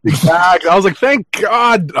not exactly. I was like, thank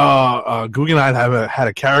God Guggenheim had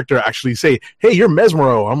a character actually say, "Hey, you're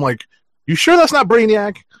Mesmero." I'm like, you sure that's not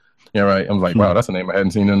Brainiac? Yeah, right. I'm like, wow, that's a name I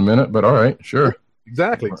hadn't seen in a minute, but all right, sure.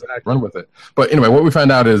 Exactly. Run with it. But anyway, what we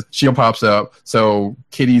find out is Shield pops up. So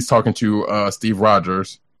Kitty's talking to Steve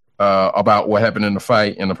Rogers about what happened in the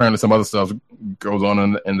fight, and apparently some other stuff goes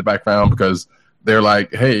on in the background because they're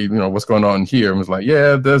like, "Hey, what's going on here?" And it's like,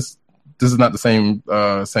 "Yeah, this is not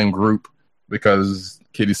the same group," because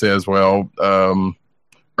Kitty says, "Well,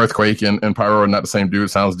 Earthquake and Pyro are not the same dude. It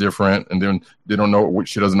sounds different." And then they don't know.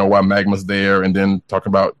 She doesn't know why Magma's there. And then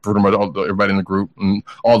talking about pretty much everybody in the group, and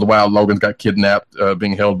all the while Logan's got kidnapped,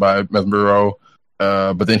 being held by Mesmero.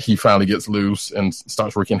 But then he finally gets loose and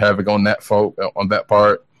starts wreaking havoc on that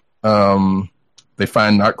part. They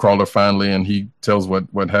find Nightcrawler finally, and he tells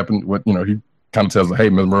what happened. He kind of tells them, "Hey,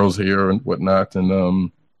 Mesmero's here" and whatnot.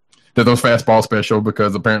 And did those fastball special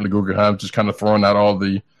because apparently Guggenheim just kind of throwing out all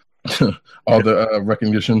the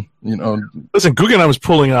recognition. Listen, Guggenheim was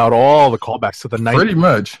pulling out all the callbacks to the 90s. Pretty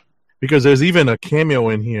much, because there's even a cameo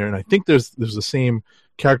in here, and I think there's the same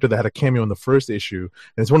character that had a cameo in the first issue,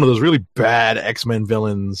 and it's one of those really bad X-Men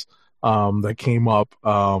villains that came up.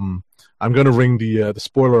 I'm going to ring the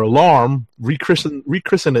spoiler alarm,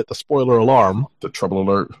 rechristen it the spoiler alarm. The trouble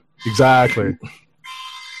alert. Exactly.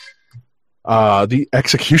 The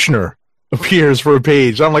Executioner appears for a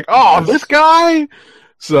page. I'm like, oh, this guy?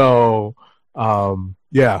 So,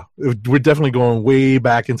 yeah, we're definitely going way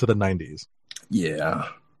back into the 90s. Yeah.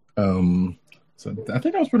 So I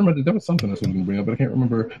think that was pretty much, there was something else I was going to bring up, but I can't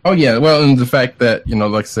remember. Oh, yeah. Well, and the fact that,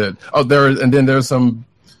 like I said, there's some,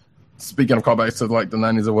 speaking of callbacks to like the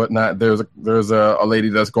 90s or whatnot, there's a lady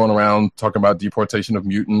that's going around talking about deportation of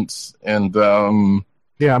mutants, and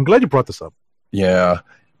yeah, I'm glad you brought this up. Yeah,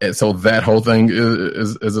 and so that whole thing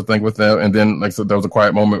is a thing with them. And then, like I said, there was a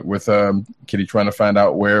quiet moment with Kitty trying to find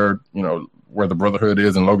out where the Brotherhood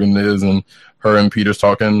is and Logan is, and her and Peter's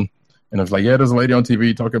talking, and it was like, yeah, there's a lady on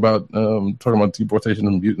TV talking about deportation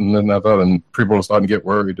of mutants and that, and people are starting to get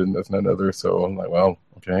worried, and that's not other. So I'm like, well,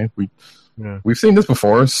 okay, we've seen this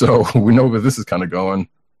before, so we know where this is kind of going.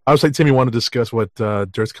 I was like, Tim, you want to discuss what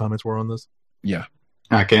Dirt's comments were on this? Yeah.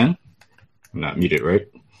 I can. I'm not muted, right?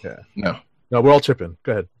 Yeah. No, we're all chipping.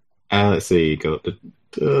 Go ahead. Let's see.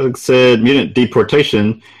 Doug said mutant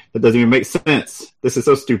deportation. That doesn't even make sense. This is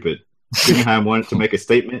so stupid. Guggenheim wanted to make a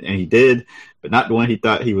statement, and he did, but not the one he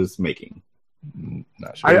thought he was making.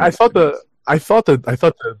 Not sure. I thought the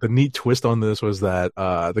neat twist on this was that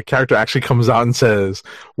the character actually comes out and says,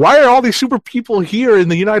 "Why are all these super people here in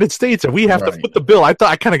the United States and we have to foot the bill?" I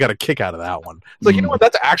thought I kind of got a kick out of that one. It's like, you know what?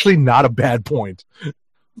 That's actually not a bad point.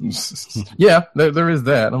 Yeah, there is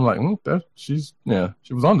that. I'm like, she was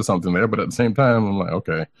onto something there, but at the same time, I'm like,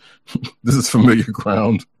 okay, this is familiar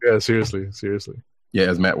ground. Yeah, seriously. Yeah,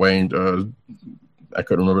 as Matt Wayne, I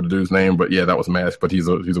couldn't remember the dude's name, but yeah, that was Mask, but he's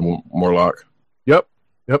a Morlock. Yep.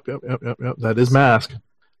 That is Mask.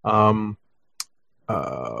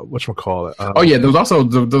 Whatchamacallit? Oh yeah, there's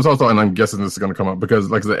also, and I'm guessing this is going to come up because,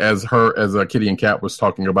 like I said, as Kitty and Cat was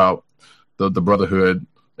talking about the Brotherhood,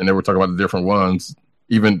 and they were talking about the different ones.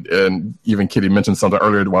 Even Kitty mentioned something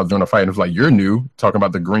earlier while during the fight. It was like, "You're new," talking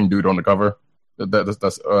about the green dude on the cover.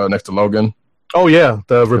 That's next to Logan. Oh yeah,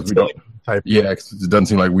 the 'Cause we reptilian don't. type. Yeah, 'cause it doesn't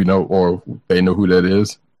seem like we know or they know who that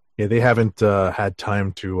is. Yeah, they haven't had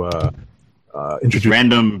time to Just introduce.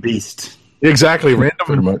 random beast. Exactly,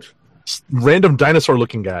 Pretty random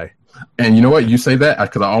dinosaur-looking guy. And you know what? You say that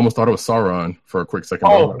because I almost thought it was Sauron for a quick second.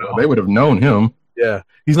 Oh, Like, no. they would have known him. Yeah,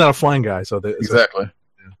 he's not a flying guy, so Exactly.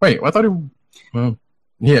 Wait, I thought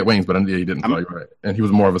he had wings, but he didn't fly, right. And he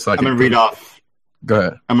was more of a psychic. I'm gonna read off. Go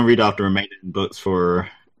ahead. I'm gonna read off the remaining books for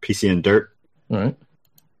PC and Dirt. All right.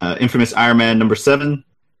 Infamous Iron Man #7.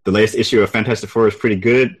 The latest issue of Fantastic Four is pretty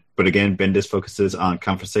good, but again, Bendis focuses on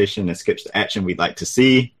conversation and skips the action we'd like to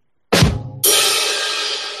see.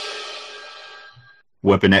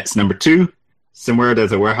 Weapon X #2. Somewhere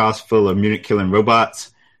there's a warehouse full of mutant-killing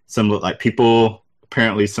robots. Some look like people.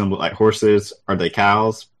 Apparently, some look like horses. Are they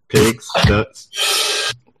cows? Pigs? Ducks?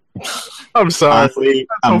 I'm sorry. Honestly,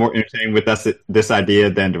 I'm more entertained with this idea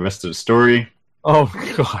than the rest of the story. Oh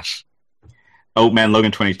gosh. Old Man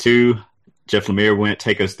Logan 22. Jeff Lemire wouldn't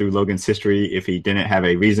take us through Logan's history if he didn't have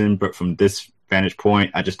a reason, but from this vantage point,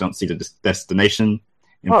 I just don't see the destination.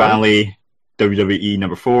 And finally, WWE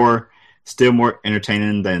 #4. Still more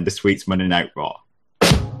entertaining than this week's Monday Night Raw.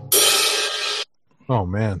 Oh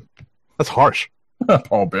man, that's harsh.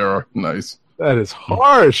 Paul Bearer. Nice. That is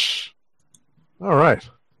harsh. All right.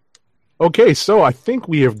 Okay, so I think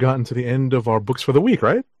we have gotten to the end of our books for the week,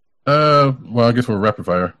 right? Well, I guess we're rapid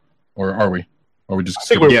fire, or are we? Or we just? I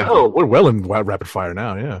think we're well in rapid fire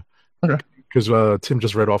now. Yeah. Okay. Because Tim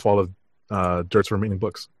just read off all of Dirt's remaining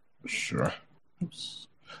books. Sure. Oops.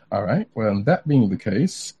 All right. Well, that being the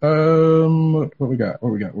case, what we got?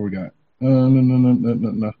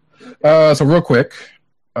 No. So real quick,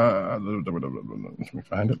 let me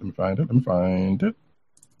find it.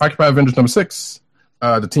 Occupy Avengers #6.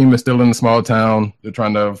 The team is still in the small town. They're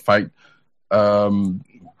trying to fight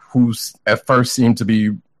who's at first seemed to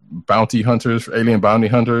be bounty hunters, alien bounty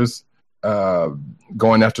hunters,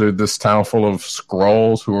 going after this town full of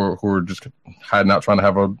Skrulls who are just hiding out, trying to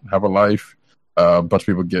have a life. A bunch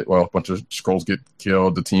of Skrulls get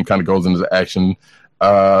killed. The team kind of goes into action.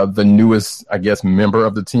 The newest, I guess, member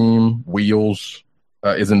of the team, Wheels,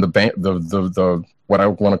 is in the what I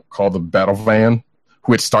want to call the battle van,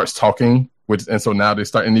 which starts talking. And so now they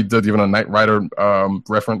start, and he does even a Knight Rider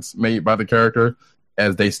reference made by the character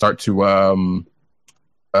as they start to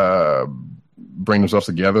bring themselves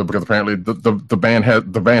together, because apparently the van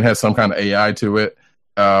has some kind of AI to it,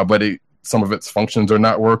 but some of its functions are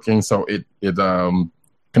not working, so it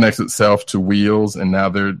connects itself to Wheels, and now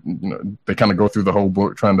they kind of go through the whole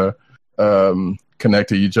book trying to connect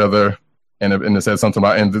to each other, and it says something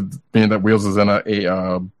about being that Wheels is in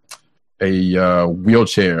a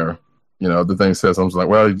wheelchair. The thing says something like,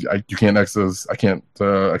 "Well, you can't access. I can't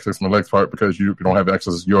access my legs part because you don't have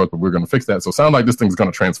access to yours, but we're going to fix that." So it sounds like this thing's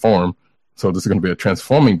going to transform. So this is going to be a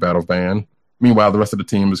transforming battle van. Meanwhile, the rest of the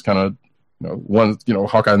team is kind of,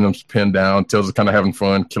 Hawkeye and them's pinned down. Tails is kind of having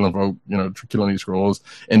fun, killing folk, killing these Skrulls.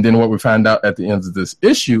 And then what we find out at the end of this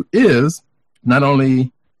issue is not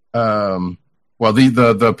only,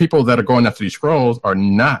 the people that are going after these Skrulls are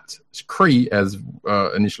not Kree as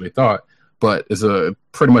initially thought, but it's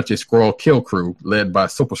pretty much a Skrull kill crew led by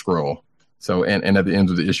Super Skrull. So, and at the end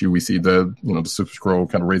of the issue, we see the Super Skrull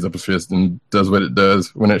kind of raise up his fist and does what it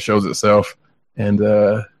does when it shows itself. And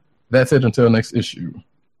that's it until next issue.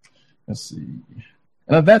 Let's see.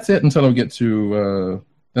 And that's it until we get to,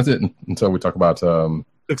 that's it until we talk about...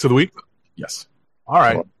 Clicks of the week? Yes. All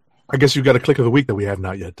right. I guess you've got a click of the week that we have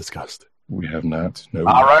not yet discussed. We have not. No.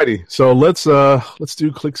 All righty. So let's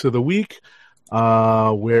do clicks of the week.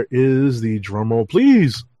 Where is the drum roll,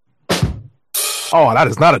 please? Oh, that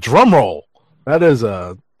is not a drum roll. That is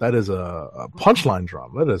a punchline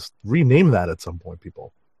drum. Let us rename that at some point,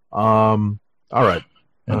 people. All right.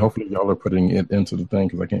 And hopefully y'all are putting it into the thing,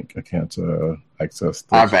 because I can't access.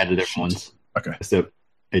 I've added different ones. Okay. It's the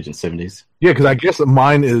Agent 70s. Yeah, because I guess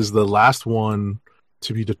mine is the last one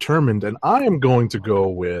to be determined, and I am going to go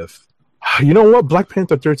with. You know what? Black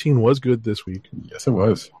Panther 13 was good this week. Yes, it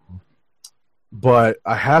was. But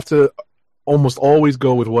I have to almost always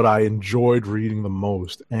go with what I enjoyed reading the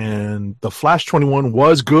most. And The Flash 21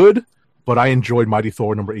 was good, but I enjoyed Mighty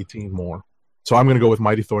Thor #18 more. So I'm going to go with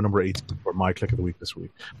Mighty Thor #18 for my click of the week this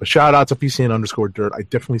week. But shout out to PCN_Dirt. I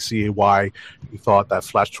definitely see why you thought that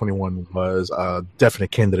Flash 21 was a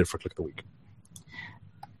definite candidate for click of the week.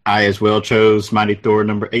 I as well chose Mighty Thor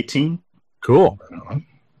 #18. Cool.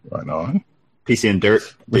 Right on.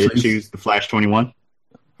 PCN_Dirt did choose The Flash 21.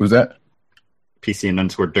 Who's that?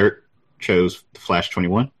 PCN_Dirt chose The Flash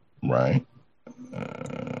 21. Right.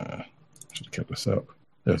 Should have kept this up.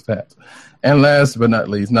 There's that. And last but not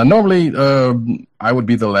least, now normally I would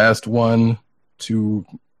be the last one to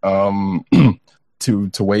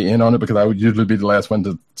to weigh in on it because I would usually be the last one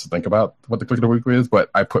to think about what the click of the week is,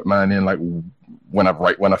 but I put mine in like when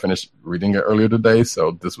I finished reading it earlier today,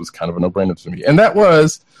 so this was kind of a no-brainer to me. And that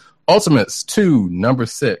was Ultimates 2, number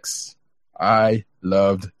 6. I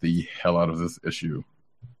loved the hell out of this issue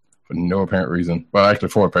for no apparent reason. Well, actually,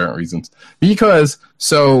 for apparent reasons. Because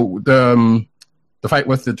the fight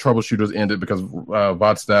with the troubleshooters ended because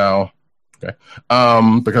Vodstow,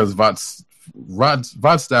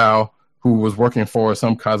 who was working for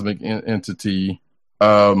some cosmic entity,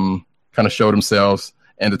 kind of showed themselves,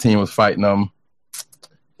 and the team was fighting them,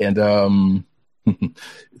 and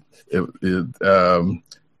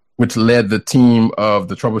which led the team of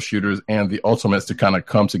the troubleshooters and the Ultimates to kind of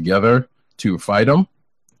come together to fight them.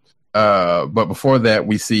 But before that,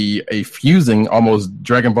 we see a fusing, almost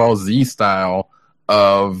Dragon Ball Z style,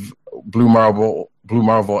 of Blue Marvel,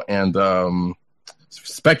 and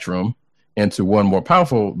Spectrum into one more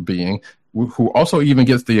powerful being who also even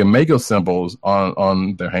gets the Omega symbols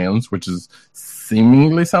on their hands, which is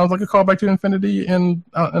seemingly sounds like a callback to Infinity and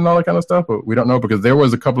all that kind of stuff, but we don't know because there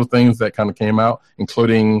was a couple of things that kind of came out,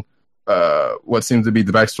 including what seems to be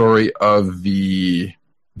the backstory of the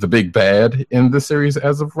big bad in this series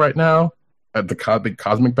as of right now, the big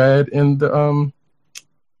cosmic bad in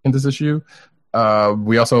this issue.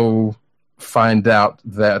 We also find out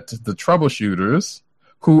that the troubleshooters,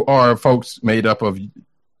 who are folks made up of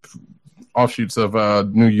offshoots of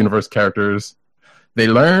New Universe characters, they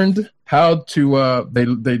learned how to they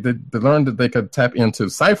learned that they could tap into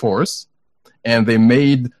Cyforce, and they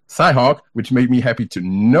made Cyhawk, which made me happy to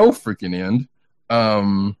no freaking end.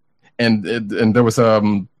 And there was there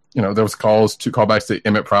was callbacks to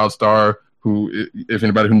Emmett Proudstar, who, if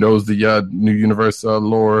anybody who knows the New Universe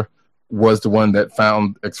lore, was the one that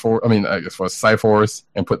found Cyforce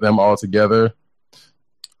and put them all together.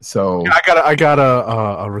 So I got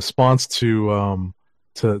a response to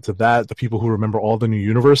that. The people who remember all the New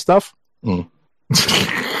Universe stuff. I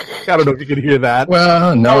don't know if you could hear that.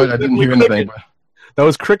 Well, no, I didn't hear anything. That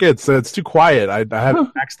was crickets. It's too quiet. I had it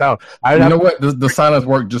maxed out. What? The silence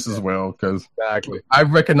worked just as well because exactly. I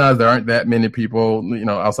recognize there aren't that many people,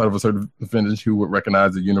 outside of a certain vintage who would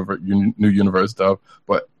recognize the New Universe stuff.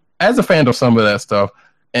 But as a fan of some of that stuff,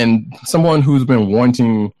 and someone who's been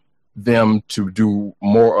wanting them to do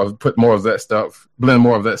blend more of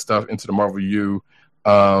that stuff into the Marvel U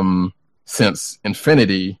since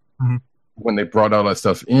Infinity, when they brought all that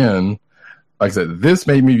stuff in, like I said, this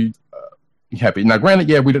made me happy. Now,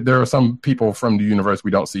 granted, there are some people from the universe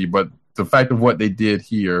we don't see, but the fact of what they did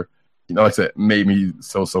here, like I said, made me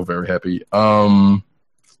so very happy. And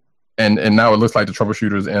now it looks like the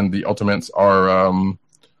troubleshooters and the Ultimates are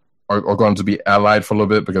going to be allied for a little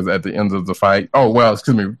bit, because at the end of the fight,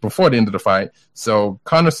 before the end of the fight, so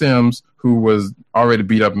Connor Sims, who was already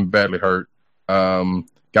beat up and badly hurt,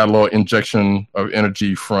 got a little injection of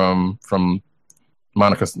energy from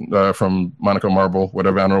Monica Marble,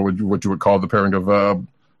 whatever. I don't know what you would call the pairing of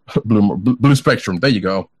Blue Spectrum. There you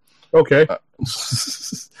go. Okay.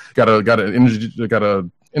 Got an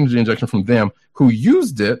energy injection from them, who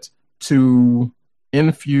used it to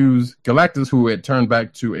infuse Galactus, who had turned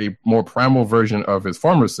back to a more primal version of his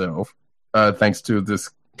former self, thanks to this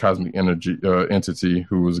cosmic energy entity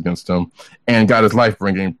who was against him, and got his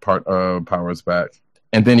life-bringing powers back.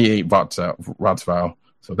 And then he ate Rotsvile.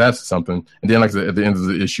 So that's something. And then, like I said, at the end of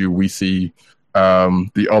the issue, we see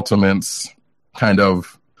the Ultimates kind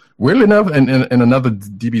of, weirdly enough, in another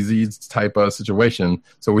DBZ type of situation.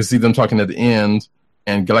 So we see them talking at the end,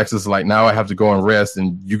 and Galactus is like, now I have to go and rest,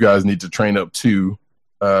 and you guys need to train up too,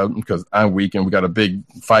 because I'm weak, and we got a big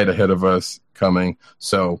fight ahead of us coming.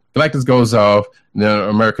 So Galactus goes off, and then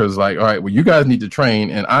America's like, all right, well, you guys need to train,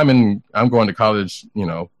 and I'm going to college,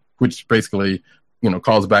 which basically,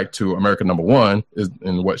 calls back to America #1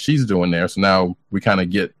 and what she's doing there. So now we kind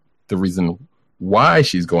of get the reason why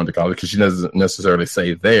she's going to college, because she doesn't necessarily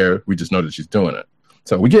say there. We just know that she's doing it.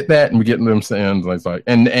 So we get that, and we get them saying like,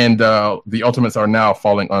 and the Ultimates are now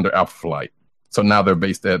falling under Alpha Flight. So now they're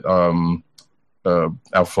based at Alpha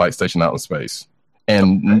Flight Station out in space,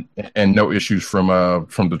 and no issues from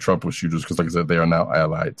the troubleshooters, because like I said, they are now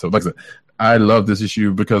allied. So like I said, I love this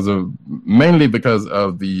issue mainly because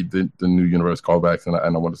of the New Universe callbacks, and I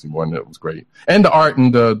want to see more, and it was great. And the art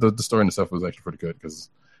and the story and stuff was actually pretty good, because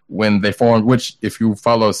when they formed, which if you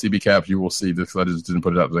follow CB Cap, you will see this. I just didn't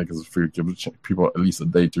put it out today because for people at least a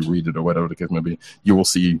day to read it or whatever the case may be. You will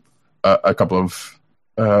see a couple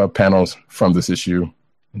of panels from this issue,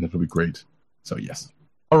 and it'll be great. So yes.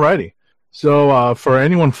 Alrighty. So for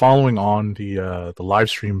anyone following on the live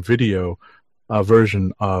stream video,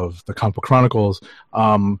 version of the Comic Book Chronicles.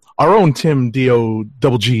 Our own Tim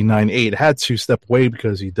DOGG98 had to step away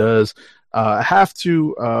because he does have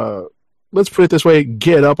to, let's put it this way,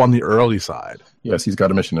 get up on the early side. Yes, he's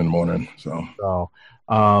got a mission in the morning.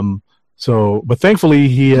 But thankfully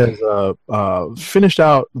he has finished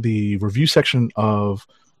out the review section of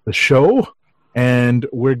the show, and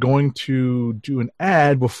we're going to do an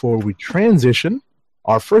ad before we transition.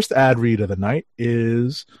 Our first ad read of the night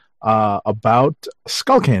is about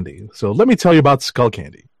Skull Candy. So let me tell you about Skull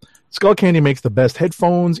Candy. Skull Candy makes the best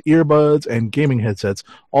headphones, earbuds, and gaming headsets,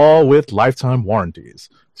 all with lifetime warranties.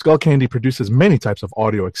 Skull Candy produces many types of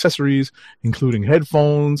audio accessories, including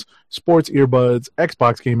headphones, sports earbuds,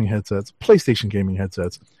 Xbox gaming headsets, PlayStation gaming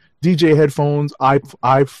headsets, DJ headphones,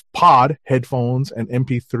 iPod headphones, and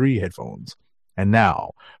MP3 headphones. And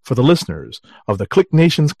now, for the listeners of the Click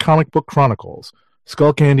Nation's Comic Book Chronicles,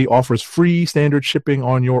 Skull Candy offers free standard shipping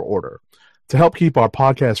on your order. To help keep our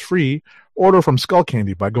podcast free, order from Skull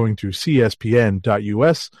Candy by going to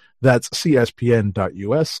cspn.us. That's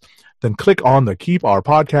cspn.us. Then click on the Keep Our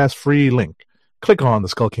Podcast Free link. Click on the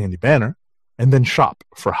Skull Candy banner, and then shop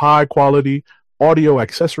for high-quality audio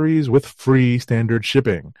accessories with free standard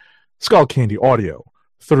shipping. Skull Candy Audio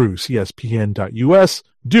through cspn.us.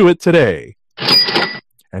 Do it today.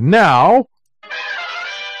 And now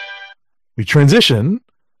we transition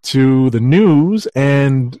to the news,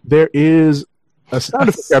 and there is a sound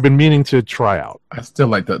effect I've been meaning to try out. I still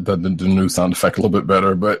like the new sound effect a little bit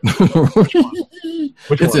better, but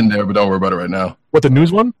it's in there, but don't worry about it right now. What, the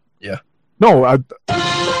news one? Yeah. No,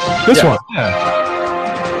 this one. Yeah.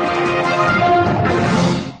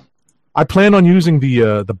 I plan on using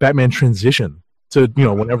the Batman transition to,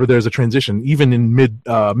 whenever there's a transition, even in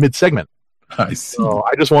mid segment. I see. So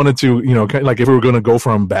I just wanted to, like if we were going to go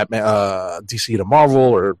from Batman, DC to Marvel,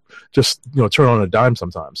 or just turn on a dime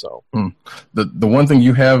sometimes. So the one thing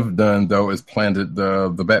you have done though is planted the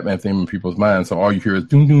Batman theme in people's minds. So all you hear is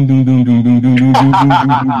doom doom doom doom doom doom doom doom doom doom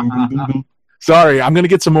doom doom doom. Sorry, I'm going to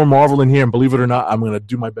get some more Marvel in here, and believe it or not, I'm going to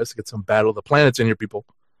do my best to get some Battle of the Planets in here, people.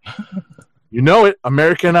 You know it,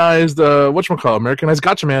 Americanized. Americanized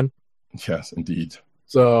Gotcha Man. Yes, indeed.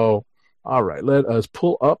 So. All right, let us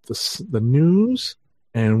pull up the news,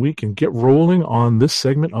 and we can get rolling on this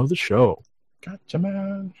segment of the show. Gotcha,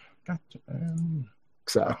 man. Gotcha, man.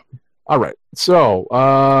 Exactly. All right, so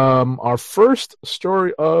our first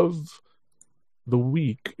story of the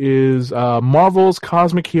week is Marvel's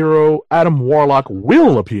cosmic hero Adam Warlock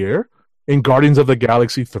will appear in Guardians of the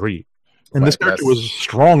Galaxy 3. And this character was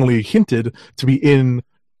strongly hinted to be in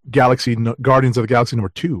Guardians of the Galaxy number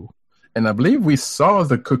 2. And I believe we saw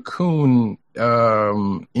the Cocoon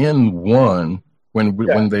in 1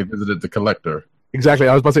 when they visited the Collector. Exactly.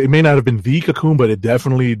 I was about to say, it may not have been the Cocoon, but it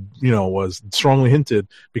definitely, was strongly hinted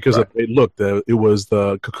because of the way it looked. It was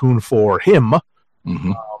the Cocoon for him,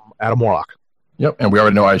 Adam Warlock. Yep, and we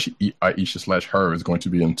already know Aisha/her is going to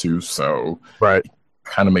be in 2, so it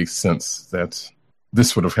kind of makes sense that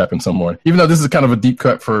this would have happened somewhere. Even though this is kind of a deep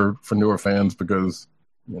cut for newer fans because,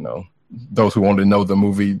 those who only know the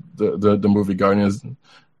movie, the movie Guardians,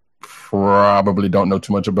 probably don't know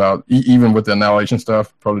too much about, even with the Annihilation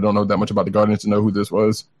stuff, probably don't know that much about the Guardians to know who this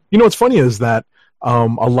was. What's funny is that a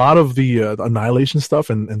lot of the Annihilation stuff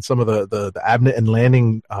and some of the Abnett and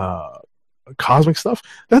Landing cosmic stuff,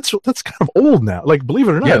 that's kind of old now. Like, believe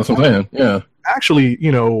it or not. Yeah, that's what I'm saying. Yeah. Actually,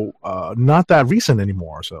 not that recent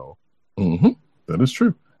anymore. So. That is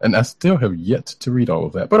true. And I still have yet to read all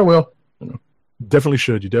of that, but I will. Definitely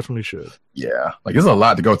should. You definitely should. Yeah, like there's a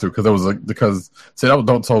lot to go through because there was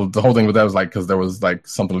so the whole thing with that was because there was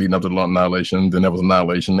something leading up to the Annihilation, then there was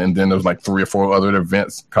Annihilation, and then there was 3 or 4 other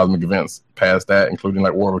events, cosmic events past that, including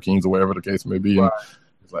War of Kings or whatever the case may be. And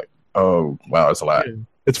it's oh wow, it's a lot.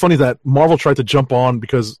 It's funny that Marvel tried to jump on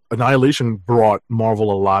because Annihilation brought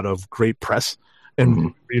Marvel a lot of great press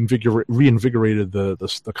and reinvigorated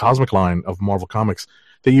the cosmic line of Marvel Comics.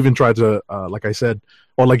 They even tried to, like I said,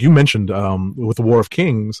 or like you mentioned, with the War of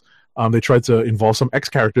Kings, they tried to involve some X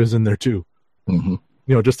characters in there too.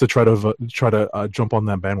 Just to try to jump on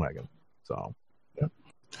that bandwagon. So,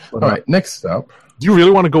 all right. Next up, do you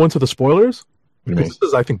really want to go into the spoilers? What do you mean? This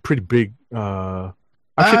is, I think, pretty big. I'll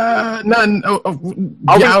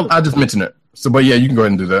just mention it. So, but yeah, you can go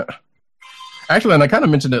ahead and do that. Actually, and I kind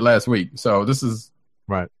of mentioned it last week. So this is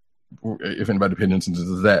right. If anybody paid attention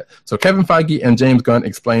to that. So Kevin Feige and James Gunn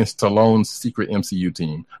explain Stallone's secret MCU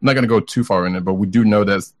team. I'm not going to go too far in it, but we do know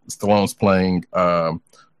that Stallone's playing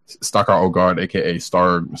Stakar Ogard, a.k.a.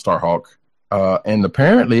 Starhawk. And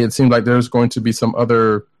apparently it seems like there's going to be some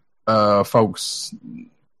other folks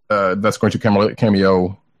that's going to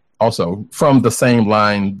cameo also from the same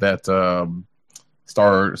line that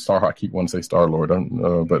Starhawk. I keep wanting to say Star Lord,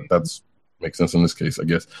 but that's makes sense in this case, I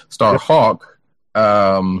guess. Starhawk.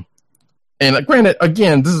 And granted,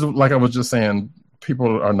 again, this is like I was just saying.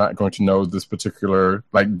 People are not going to know this particular,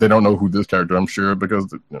 like they don't know who this character. I'm sure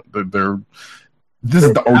because this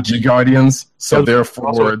is the OG Guardians, so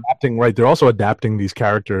therefore They're also adapting these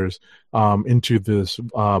characters into this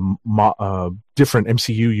different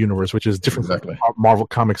MCU universe, which is different from Marvel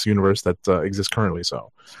Comics universe that exists currently.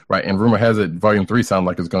 So, right, and rumor has it, Volume 3 sounds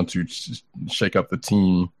like it's going to shake up the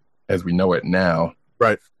team as we know it now.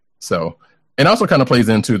 Right. So, and also kind of plays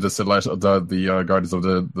into the Guardians of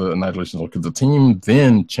the Annihilation, because the team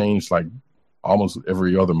then changed like almost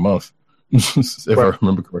every other month, if I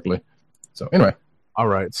remember correctly. So, anyway. All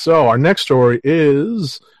right. So our next story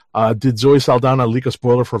is, did Zoe Saldana leak a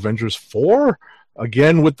spoiler for Avengers 4?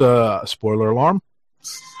 Again, with the spoiler alarm.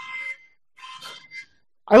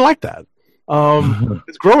 I like that.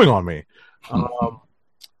 It's growing on me.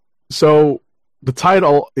 So the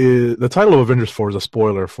title of Avengers 4 is a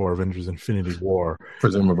spoiler for Avengers Infinity War.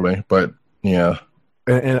 Presumably, but yeah.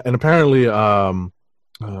 And apparently,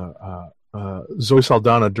 Zoe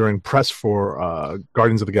Saldana during press for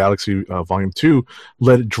Guardians of the Galaxy Volume 2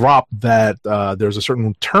 let it drop that there's a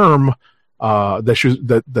certain term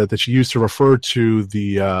that she used to refer to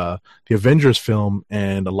the Avengers film,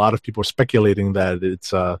 and a lot of people are speculating that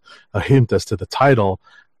it's a hint as to the title.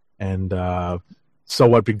 And so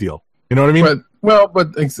what? Big deal. You know what I mean?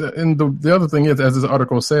 And the other thing is, as this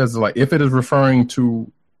article says, like if it is referring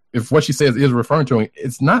to, if what she says is referring to it,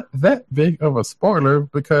 it's not that big of a spoiler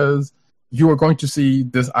because you are going to see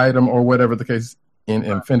this item or whatever the case in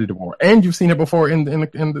Infinity War, and you've seen it before in the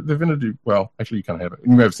Infinity. Well, actually, you kind of have it.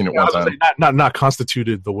 You may have seen it one time. Not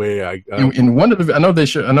constituted the way I. In one of the, I know they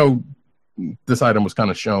should. I know this item was kind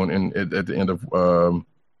of shown at the end of.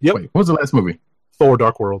 Yep. Wait, what was the last movie? Thor: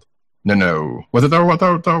 Dark World. No. Was it Dark World?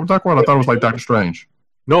 I thought it was like Doctor Strange.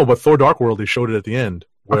 No, but Thor: Dark World, they showed it at the end.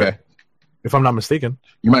 Okay. If I'm not mistaken,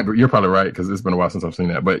 you're probably right because it's been a while since I've seen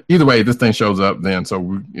that. But either way, this thing shows up then.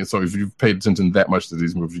 So if you've paid attention that much to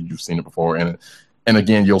these movies, you've seen it before, and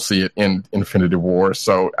again, you'll see it in Infinity War.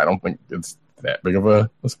 So I don't think it's that big of a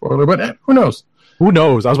spoiler. But who knows? Who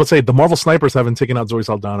knows? I was about to say the Marvel snipers haven't taken out Zoe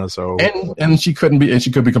Saldana, so and she could be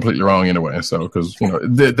completely wrong anyway. So because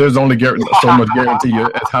there's only so much guarantee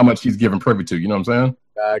as how much she's given privy to. You know what I'm saying?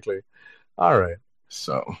 Exactly. All right.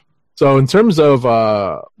 So in terms of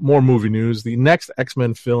more movie news, the next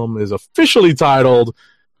X-Men film is officially titled,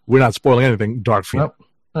 we're not spoiling anything, Dark Phoenix.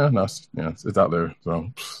 Nope. No, it's out there.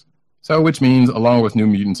 So which means along with New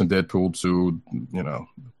Mutants and Deadpool 2,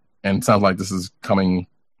 and it sounds like this is coming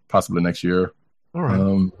possibly next year. All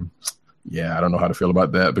right. Yeah, I don't know how to feel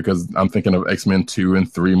about that because I'm thinking of X-Men 2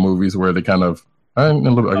 and 3 movies where they kind of, a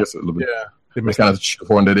little bit. Yeah. They kind of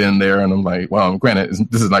shoehorned it in there, and I'm like, well, granted,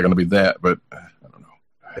 this is not going to be that, but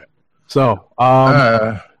So,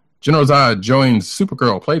 General Zod joins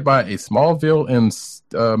Supergirl, played by a Smallville and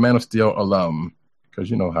Man of Steel alum,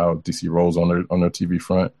 because you know how DC rolls on their TV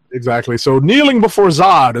front. Exactly. So, kneeling before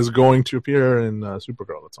Zod is going to appear in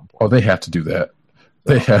Supergirl at some point. Oh, they have to do that.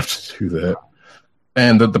 They have to do that.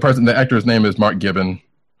 And the actor's name is Mark Gibbon,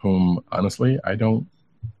 whom honestly I don't.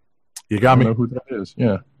 You got me. Know who that is?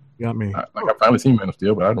 Yeah, you got me. I finally seen Man of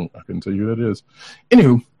Steel, but I couldn't tell you who that is.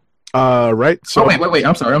 Anywho. Right. So wait.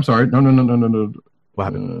 I'm sorry. No. What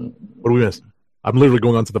happened? What do we miss? I'm literally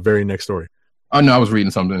going on to the very next story. Oh no, I was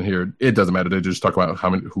reading something here. It doesn't matter. They just talk about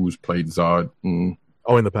who's played Zod. In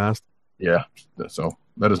the past. Yeah. So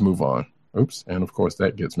let us move on. Oops. And of course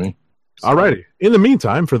that gets me. Alrighty. In the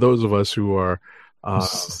meantime, for those of us who are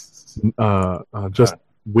just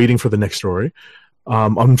waiting for the next story,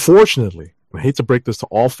 unfortunately, I hate to break this to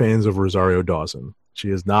all fans of Rosario Dawson, she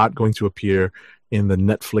is not going to appear in the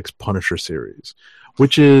Netflix Punisher series,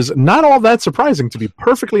 which is not all that surprising, to be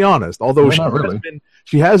perfectly honest. Although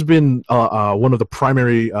she has been one of the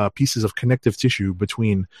primary pieces of connective tissue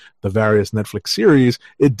between the various Netflix series,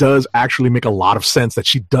 it does actually make a lot of sense that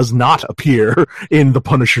she does not appear in the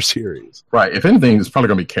Punisher series. Right. If anything, it's probably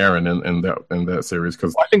going to be Karen in that series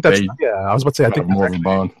because I think that's I was about to say I think more of a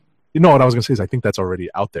bond. You know what I was going to say is I think that's already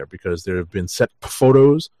out there because there have been set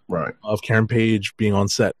photos of Karen Page being on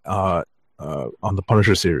set on the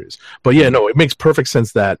Punisher series. But yeah, no, it makes perfect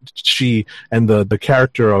sense that she and the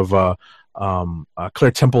character of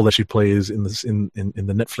Claire Temple that she plays in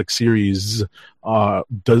the Netflix series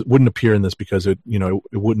wouldn't appear in this because it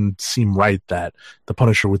wouldn't seem right that the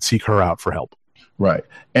Punisher would seek her out for help. Right.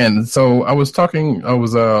 And so I was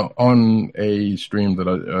on a stream that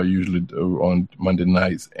I usually do on Monday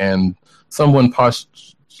nights, and someone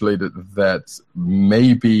postulated that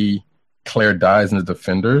maybe Claire dies in the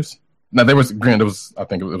Defenders, Now there was, granted, I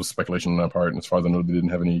think it was speculation on that part, and as far as I know, they didn't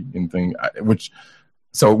have anything, which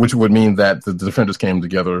would mean that the defenders came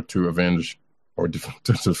together to avenge or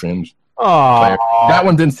to defend. Oh, that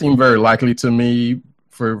one didn't seem very likely to me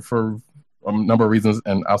for a number of reasons,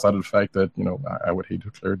 and outside of the fact that I would hate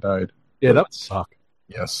if Claire died. Yeah, that would suck.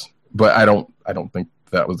 Yes, but I don't think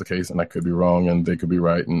that was the case, and I could be wrong, and they could be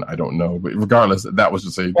right, and I don't know. But regardless, that was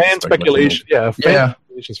just a fan speculation. Yeah,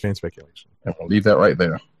 fan speculation. And we'll leave that right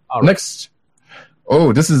there. Right. Next.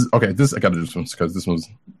 Oh, this is okay. This I got to do this one because this was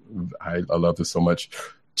I love this so much.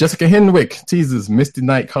 Jessica Henwick teases Misty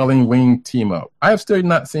Knight Colleen Wing team up. I have still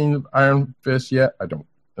not seen Iron Fist yet. I don't,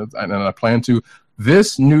 and I plan to.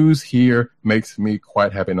 This news here makes me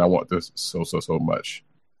quite happy, and I want this so much.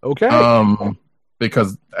 Okay.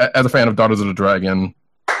 Because as a fan of Daughters of the Dragon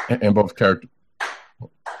and both characters.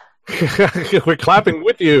 We're clapping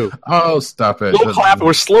with you. Oh, stop it.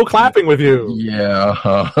 We're slow clapping with you. Yeah.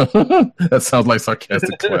 That sounds like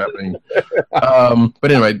sarcastic clapping.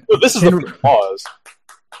 But anyway. This is the fake applause.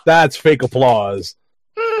 That's fake applause.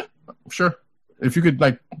 Sure. If you could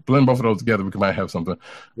blend both of those together, we might have something.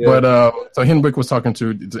 Yeah. But so Henwick was talking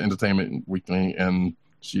to Entertainment Weekly, and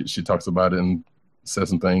she talks about it and says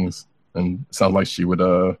some things, and it sounds like she would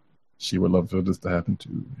love for this to happen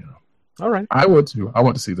too. All right. I would too. I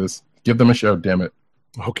want to see this. Give them a show, damn it.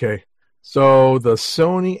 Okay. So the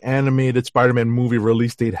Sony animated Spider-Man movie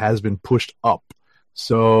release date has been pushed up.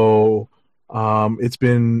 So it's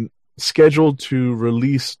been scheduled to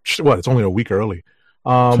release. What? It's only a week early.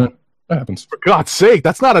 That happens. For God's sake,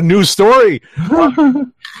 that's not a news story.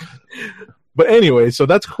 But anyway, so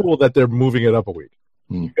that's cool that they're moving it up a week.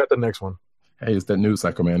 You got the next one. Hey, it's that news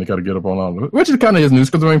cycle, man. You got to get up on it. Which is kind of his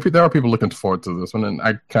news, because there are people looking forward to this one, and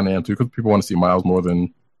I kind of am too, because people want to see Miles more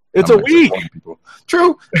than it's a week. People.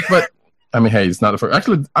 True, but I mean, hey, it's not the first.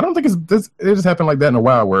 Actually, I don't think it just happened like that in a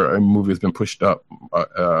while, where a movie has been pushed up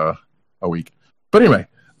a week. But anyway,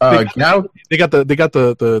 now they got the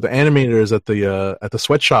animators at the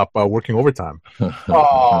sweatshop working overtime.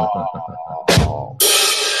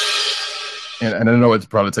 And I know it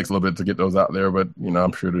probably takes a little bit to get those out there, but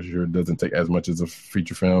I'm sure it doesn't take as much as a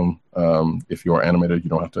feature film. If you're animated,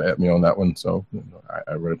 you don't have to add me on that one. So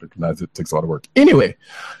I recognize it takes a lot of work. Anyway,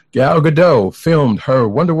 Gal Gadot filmed her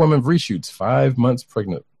Wonder Woman reshoots 5 months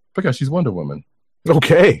pregnant because she's Wonder Woman.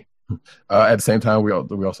 Okay. At the same time, we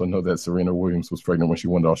also know that Serena Williams was pregnant when she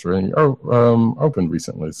won the Australian Open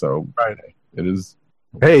recently. So right, it is.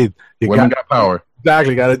 Hey, women got power.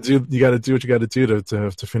 Exactly, you got to do what you got to do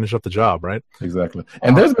to finish up the job, right? Exactly.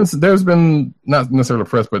 And there's been not necessarily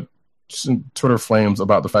press, but Twitter flames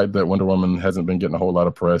about the fact that Wonder Woman hasn't been getting a whole lot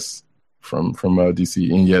of press from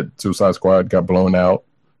DC, and yet Suicide Squad got blown out.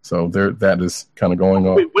 So that is kind of going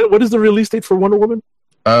on. Wait, what is the release date for Wonder Woman?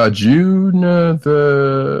 June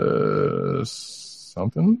the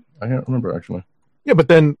something. I can't remember actually. Yeah, but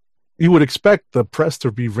then you would expect the press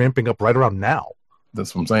to be ramping up right around now.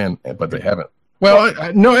 That's what I'm saying, but they haven't.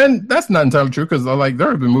 Well, no, and that's not entirely true, because there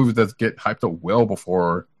have been movies that get hyped up well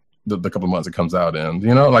before the couple of months it comes out in.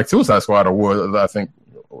 Like Suicide Squad or War, I think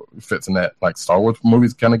fits in that. Like Star Wars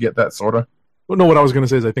movies kind of get that sort of. Well, no, what I was going to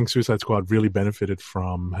say is I think Suicide Squad really benefited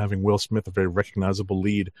from having Will Smith, a very recognizable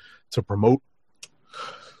lead, to promote.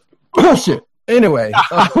 Bullshit. Anyway,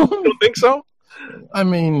 you don't think so? I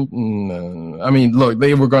mean, no. I mean, look,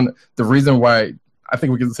 they were going to. The reason why. I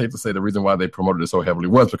think we can safe to say the reason why they promoted it so heavily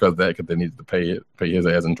was because they needed to pay his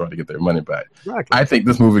ass and try to get their money back. Exactly. I think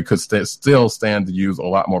this movie could still stand to use a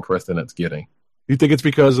lot more press than it's getting. You think it's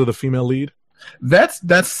because of the female lead? That's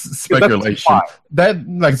speculation. That,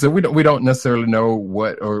 like I said, we don't necessarily know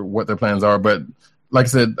what their plans are, but like I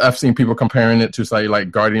said, I've seen people comparing it to say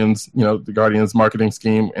like Guardians, the Guardians marketing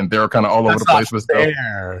scheme, and they're kind of all over the place with stuff.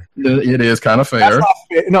 It is kind of fair. That's not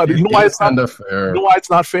fair. No, you know why it's kind of fair. You know why it's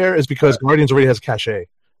not fair is because Guardians already has cachet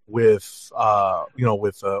with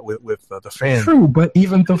the fans. True, but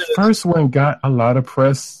even the first one got a lot of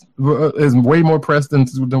press. Is way more press than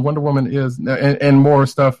Wonder Woman is, and more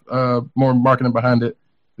stuff, more marketing behind it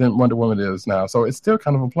than Wonder Woman is now. So it still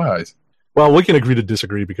kind of applies. Well, we can agree to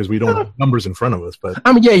disagree because we don't have numbers in front of us. But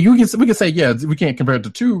I mean, yeah, we can say, yeah, we can't compare it to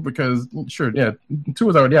 2 because sure, yeah, 2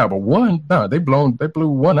 is already out, but 1, no, they blew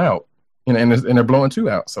 1 out, and they're blowing 2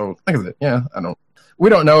 out. So like I said, yeah, we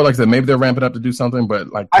don't know. Like I said, maybe they're ramping up to do something,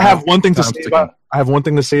 but like I have one thing to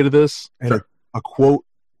say to this, and sure. a quote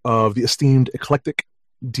of the esteemed eclectic: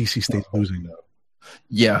 DC stays losing.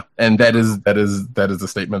 Yeah, and that is the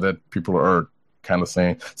statement that people are kind of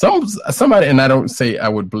saying. Somebody, and I don't say I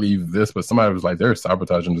would believe this, but somebody was like, they're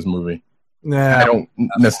sabotaging this movie. Nah, I don't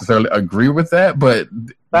necessarily agree with that, but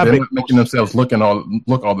That they're makes not making themselves look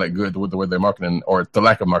all that good with the way they're marketing or the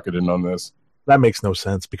lack of marketing on this. that makes no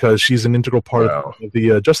sense because she's an integral part Wow. of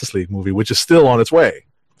the Justice League movie, which is still on its way.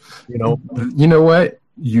 You know, You know what?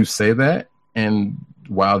 You say that, and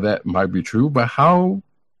while that might be true, but how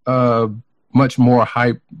much more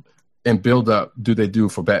hype and build up do they do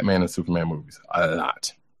for Batman and Superman movies? A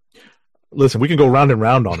lot. listen, we can go round and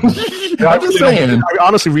round on this. I'm just saying. I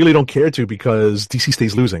honestly really don't care to because DC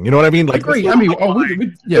stays losing. You know what I mean? I Like, agree. that's I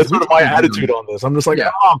mean, that's sort of my attitude on this. I'm just like,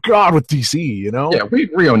 Yeah. oh god, with DC, you know? Yeah, we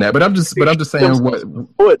agree on that, but I'm just saying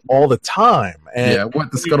what Put all the time, and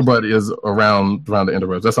what the scuttlebutt is around the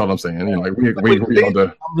interwebs. That's all I'm saying. You know, like we agree on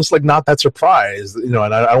the. I'm just like not that surprised, you know.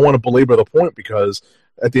 And I don't want to belabor the point because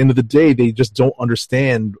at the end of the day, they just don't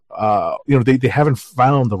understand. You know, they haven't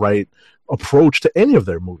found the right approach to any of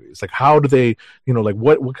their movies. Like, how do they, you know, like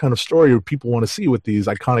what kind of story do people want to see with these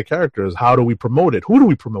iconic characters? How do we promote it? Who do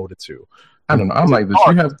we promote it to? I don't know. I'm like this.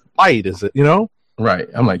 You have fight, is it? You know, right.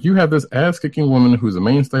 I'm like you have this ass kicking woman who's a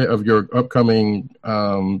mainstay of your upcoming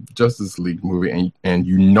Justice League movie, and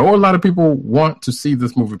you know a lot of people want to see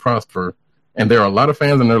this movie prosper, and there are a lot of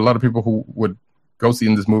fans, and there are a lot of people who would go see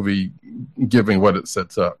in this movie, given what it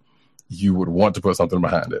sets up. You would want to put something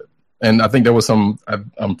behind it. And I think there was some.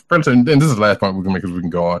 I'm pretty certain, and this is the last point we can make because we can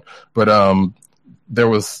go on. But there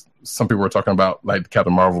was some people were talking about like the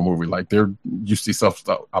Captain Marvel movie. Like you see stuff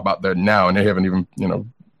about there now, and they haven't even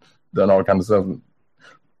done all kinds of stuff.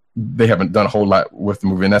 They haven't done a whole lot with the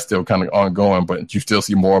movie, and that's still kind of ongoing. But you still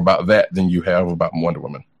see more about that than you have about Wonder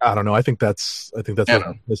Woman. I don't know. I think that's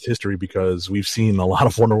this history because we've seen a lot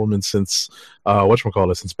of Wonder Woman since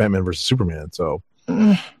since Batman versus Superman. So.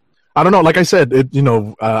 I don't know. Like I said,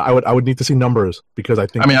 I would need to see numbers because I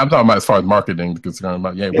think. I mean, I'm talking about as far as marketing concerned.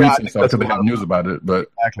 About we've seen stuff because they have news about it, but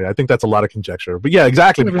exactly, I think that's a lot of conjecture. But yeah,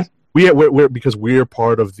 exactly. Because we're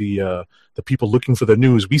part of the people looking for the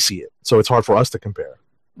news. We see it, so it's hard for us to compare.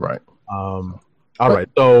 Right. All right.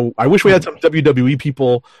 So I wish we had some WWE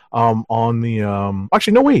people on the.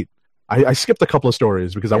 Actually, no, wait. I skipped a couple of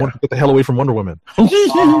stories because I wanted to get the hell away from Wonder Woman. Or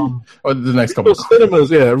the next couple.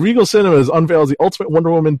 Regal Cinemas unveils the Ultimate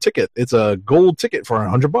Wonder Woman ticket. It's a gold ticket for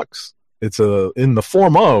 $100. It's in the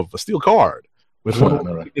form of a steel card with Wonder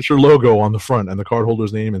Woman's signature logo on the front and the card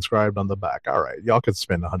holder's name inscribed on the back. All right, y'all could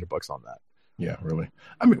spend $100 on that. Yeah, really.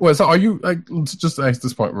 I mean, well, so are you like? Let's just ask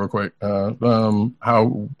this point real quick.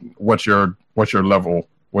 What's your level?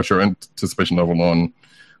 What's your anticipation level on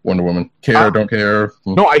Wonder Woman? Care, don't care?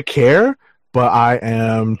 No, I care, but I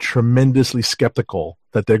am tremendously skeptical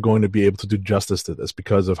that they're going to be able to do justice to this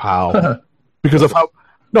because of how.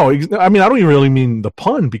 No, I mean I don't even really mean the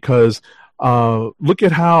pun because look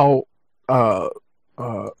at how long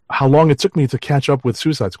it took me to catch up with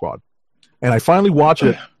Suicide Squad, and I finally watch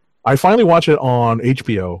it. I finally watch it on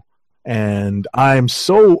HBO, and I'm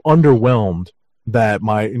so underwhelmed that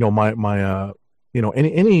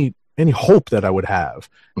any hope that I would have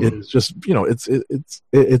is just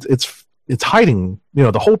it's hiding.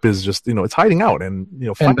 The hope is just it's hiding out, and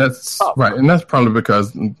and that's right, and that's probably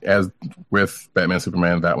because as with Batman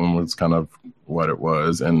Superman, that one was kind of what it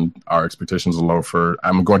was, and our expectations are low for.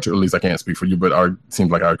 I'm going to at least I can't speak for you, but it seems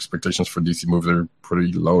like our expectations for DC movies are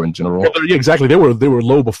pretty low in general. Yeah, exactly. They were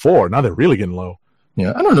low before. Now they're really getting low.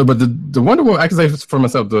 Yeah, I don't know, but the Wonder Woman, I can say for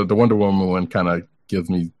myself, the Wonder Woman one kind of gives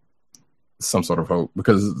me some sort of hope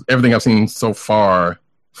because everything I've seen so far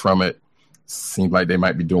from it seems like they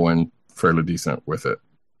might be doing fairly decent with it.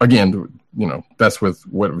 Again, that's with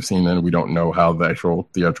what we've seen, and we don't know how the actual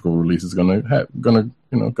theatrical release is gonna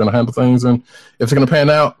handle things, and if it's gonna pan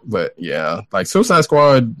out. But yeah, like Suicide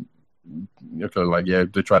Squad, they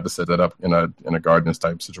tried to set that up in a Guardians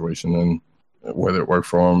type situation, and whether it worked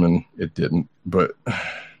for them, and it didn't. But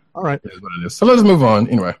all right, it is what it is. So let's move on.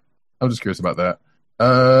 Anyway, I'm just curious about that.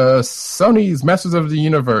 Sony's Masters of the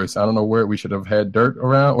Universe. I don't know where we should have had Dirt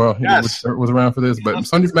around. Well, yes. Dirt was around for this, but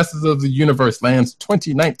Sony's Masters of the Universe lands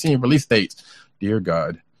 2019 release date. Dear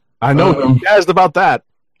God. I know. I'm jazzed about that.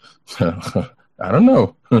 I don't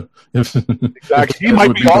know. Exactly. He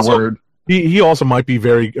might be also. He also might be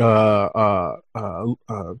very,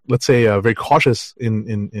 let's say, very cautious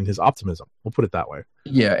in his optimism. We'll put it that way.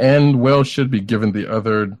 Yeah, and should be given the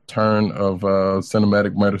other turn of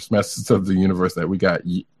cinematic Masters of the Universe that we got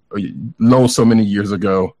so many years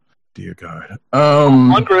ago. Dear God.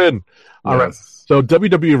 100. All right. So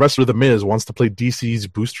WWE wrestler The Miz wants to play DC's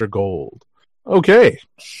Booster Gold. Okay.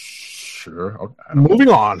 Sure. Okay. Moving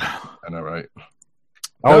on. I know, right?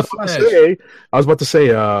 I was about to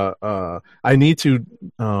say, I need to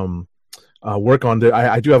work on it.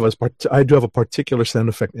 I do have a particular sound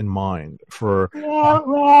effect in mind for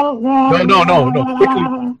no.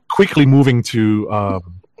 Quickly moving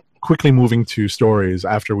to stories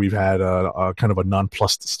after we've had a kind of a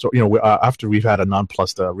nonplussed story. After we've had a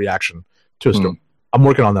nonplussed reaction to a story. I'm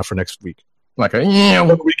working on that for next week. Like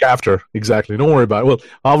the week after, exactly. Don't worry about it. Well,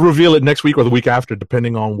 I'll reveal it next week or the week after,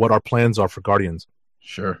 depending on what our plans are for Guardians.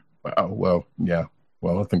 Sure. Well, yeah.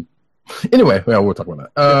 Well, I think. Anyway, we'll talk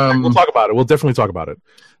about that. We'll talk about it. We'll definitely talk about it.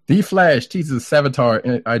 The Flash teases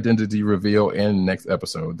Savitar identity reveal in next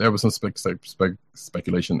episode. There was some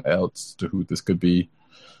speculation as to who this could be.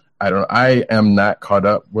 I am not caught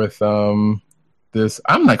up with this.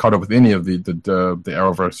 I'm not caught up with any of the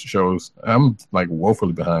Arrowverse shows. I'm like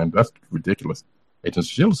woefully behind. That's ridiculous. Agents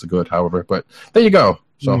of S.H.I.E.L.D. is good, however, but there you go.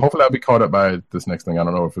 So hopefully I'll be caught up by this next thing. I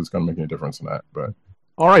don't know if it's going to make any difference or not, but.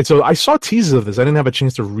 All right, so I saw teases of this. I didn't have a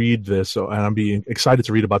chance to read this, and I'm being excited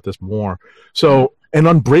to read about this more. So, an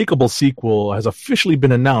Unbreakable sequel has officially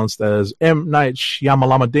been announced as M. Night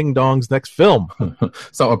Shyamalan Ding Dong's next film.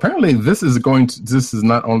 So apparently, this is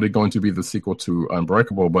not only going to be the sequel to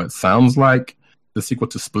Unbreakable, but it sounds like the sequel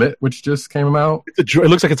to Split, which just came out. It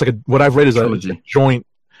looks like it's like what I've read is a joint.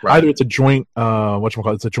 Right. Either it's a joint,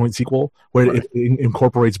 it's a joint sequel where it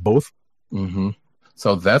incorporates both. Mm-hmm.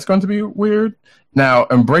 So that's going to be weird. Now,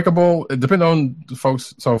 Unbreakable, it depends on the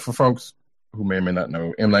folks. So for folks who may or may not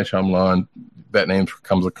know, M. Night Shyamalan, that name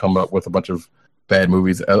come up with a bunch of bad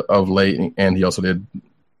movies of late, and he also did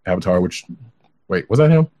Avatar. Which, wait, was that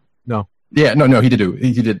him? No. Yeah, no, he did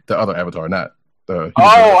the other Avatar, not the.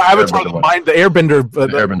 Avatar, the Airbender. The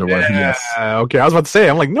Airbender one. Yes. Okay, I was about to say.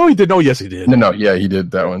 I'm like, no, he did. No, yes, he did. No, yeah, he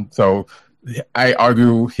did that one. So. I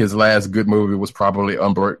argue his last good movie was probably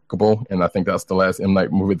Unbreakable, and I think that's the last M.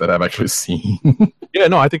 Night movie that I've actually seen. Yeah,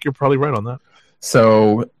 no, I think you're probably right on that.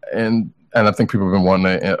 So, and I think people have been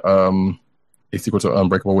wanting a sequel to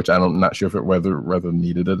Unbreakable, which I'm not sure if it whether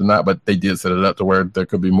needed it or not, but they did set it up to where there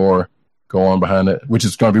could be more go on behind it, which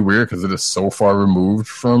is going to be weird because it is so far removed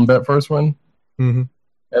from that first one. Mm-hmm.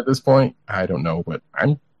 At this point, I don't know, but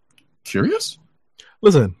I'm curious.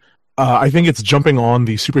 Listen. I think it's jumping on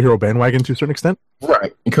the superhero bandwagon to a certain extent.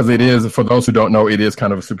 Right, because it is, for those who don't know, it is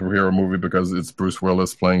kind of a superhero movie because it's Bruce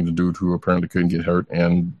Willis playing the dude who apparently couldn't get hurt,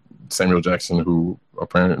 and Samuel Jackson, who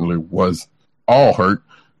apparently was all hurt,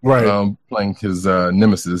 right, playing his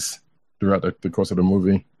nemesis throughout the course of the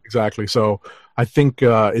movie. Exactly. So I think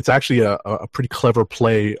it's actually a pretty clever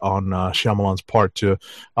play on Shyamalan's part to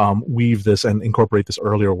weave this and incorporate this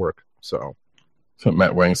earlier work. So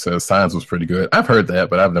Matt Wang says Signs was pretty good. I've heard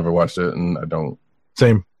that, but I've never watched it, and I don't.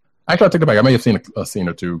 Same. Actually, I take it back. I may have seen a scene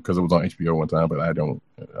or two because it was on HBO one time, but I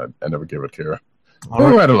never gave it a care.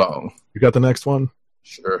 Moving right along. You got the next one?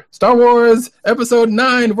 Sure. Star Wars Episode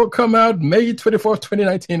 9 will come out May 24th,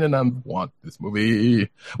 2019, and I want this movie.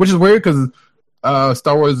 Which is weird because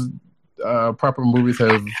Star Wars proper movies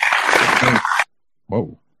have...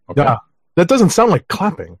 Whoa. Okay. Yeah, that doesn't sound like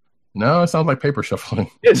clapping. No, it sounds like paper shuffling.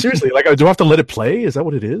 Yeah, seriously. Like, do I have to let it play? Is that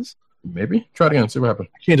what it is? Maybe. Try it again. See what happens.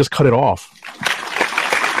 I can't just cut it off.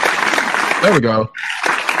 There we go.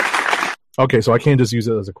 Okay, so I can't just use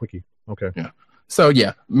it as a quickie. Okay. Yeah. So,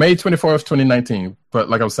 yeah, May 24th, 2019. But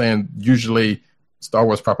like I was saying, usually Star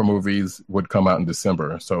Wars proper movies would come out in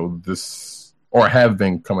December. So this, or have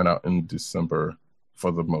been coming out in December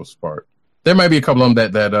for the most part. There might be a couple of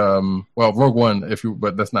them that Rogue One,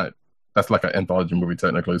 but that's like an anthology movie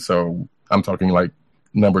technically. So I'm talking like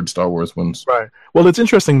numbered Star Wars ones. Right. Well, it's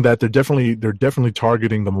interesting that they're definitely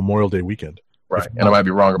targeting the Memorial Day weekend. Right. And I might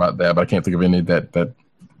be wrong about that, but I can't think of any that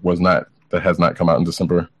has not come out in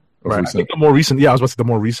December. Right. I think the more recent, I was about to say the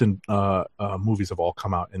more recent movies have all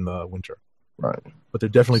come out in the winter. Right. But they're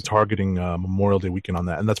definitely targeting Memorial Day weekend on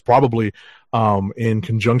that. And that's probably in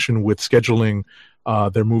conjunction with scheduling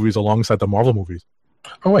their movies alongside the Marvel movies.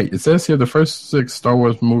 Oh, wait. It says here the first 6 Star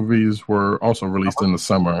Wars movies were also released in the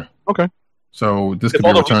summer. Okay. So this could be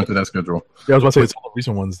a return to that schedule. Yeah, I was about to say it's all the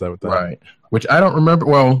recent ones that right. Which I don't remember.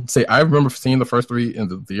 Well, I remember seeing the first 3 in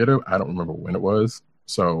the theater. I don't remember when it was.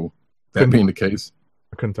 So that being the case.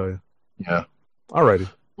 I couldn't tell you. Yeah. Alrighty.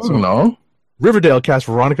 Moving on. Riverdale cast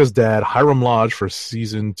Veronica's dad, Hiram Lodge, for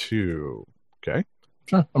season 2. Okay.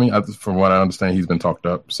 Sure. I mean, from what I understand, he's been talked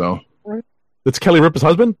up. So. Right. It's Kelly Ripa's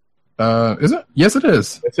husband? Is it? Yes, it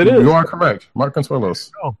is. Yes, it is. You are correct. Mark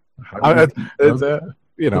Consuelos. Oh. How do you know that?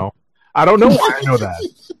 You know, I don't know why I know that.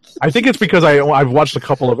 I think it's because I've watched a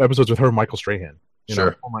couple of episodes with her and Michael Strahan.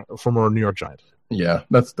 Sure. Former New York Giant. Yeah,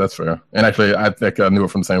 that's fair. And actually, I think I knew it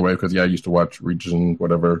from the same way because, I used to watch Region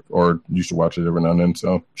whatever, or used to watch it every now and then.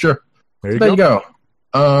 So, sure. There you go.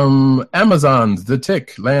 Amazon's The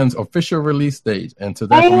Tick lands official release date. And to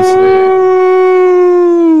that we say...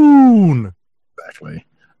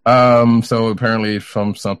 So apparently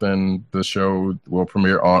from something, the show will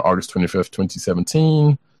premiere on August 25th,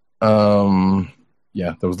 2017.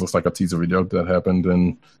 Yeah, there looks like a teaser video that happened,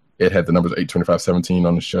 and it had the numbers 8/25/17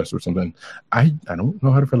 on the chest or something. I don't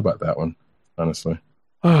know how to feel about that one, honestly.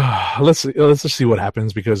 Let's just see what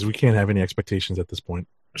happens, because we can't have any expectations at this point.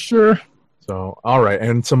 Sure. So, all right,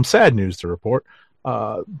 and some sad news to report.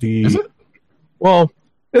 Is it? Well,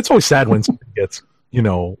 it's always sad when something gets,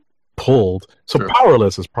 pulled. So Sure.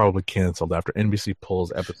 Powerless is probably canceled after NBC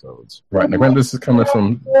pulls episodes. Right. Now, granted, this is coming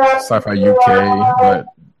from Sci-Fi UK, but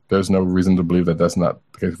there's no reason to believe that that's not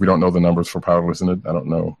because we don't know the numbers for Powerless in it. I don't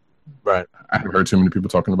know. Right. I haven't heard too many people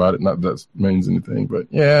talking about it. Not that that means anything, but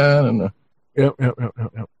yeah, I don't know. Yep.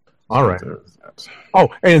 All right. There's that. Oh,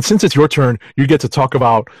 and since it's your turn, you get to talk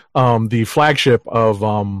about the flagship of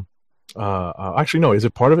actually no, is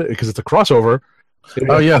it part of it? Because it's a crossover.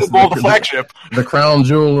 Oh yes, the flagship the crown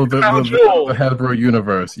jewel of the jewel. Hasbro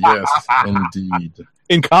universe. Yes, indeed.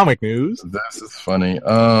 in comic news. This is funny.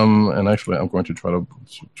 And actually, I'm going to try to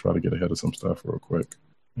get ahead of some stuff real quick.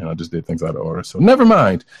 And I just did things out of order, so never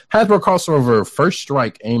mind. Hasbro crossover First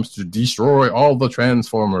Strike aims to destroy all the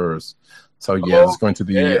Transformers. So yeah, there's going to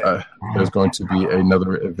be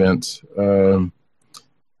another event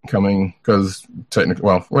coming because technically,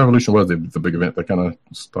 well, Revolution was the big event that kind of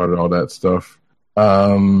started all that stuff.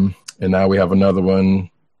 And now we have another one,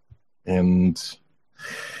 and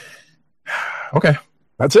okay,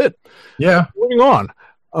 that's it. Yeah, moving on.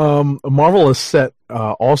 Marvel has set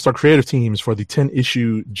all-star creative teams for the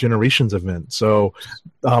 10-issue Generations event. So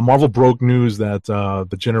Marvel broke news that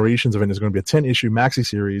the Generations event is going to be a 10-issue maxi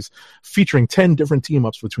series featuring 10 different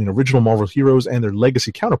team-ups between original Marvel heroes and their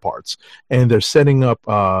legacy counterparts. And they're setting up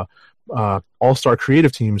all-star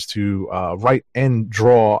creative teams to write and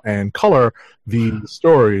draw and color the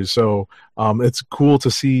stories. So it's cool to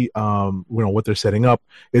see what they're setting up.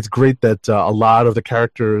 It's great that a lot of the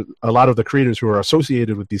creators who are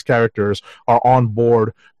associated with these characters are on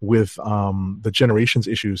board with the Generations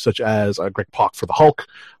issues, such as Greg Pak for the Hulk,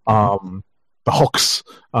 the Hulks.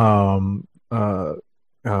 Not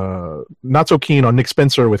so keen on Nick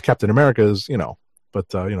Spencer with Captain America's, but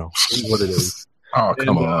what it is. Oh,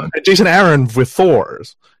 come on. And Jason Aaron with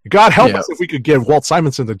Thor's. God help us if we could get Walt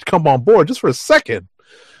Simonson to come on board just for a second.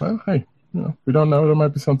 Well, hey, we don't know. There might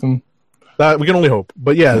be something. That we can only hope.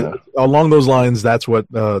 But yeah, along those lines, that's what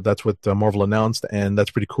Marvel announced, and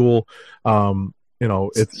that's pretty cool.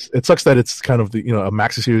 It sucks that it's kind of the a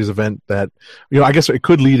maxi series event that I guess it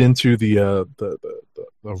could lead into the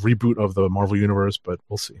reboot of the Marvel universe, but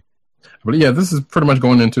we'll see. But yeah, this is pretty much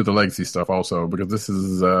going into the legacy stuff also, because this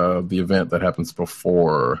is the event that happens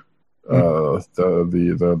before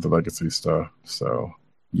the legacy stuff. So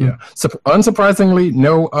yeah, unsurprisingly,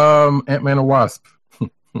 no Ant-Man and Wasp.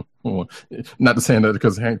 Not to say that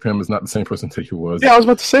because Hank Pym is not the same person that he was. Yeah, I was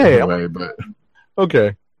about to say. Anyway, but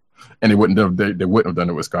okay, and they wouldn't have done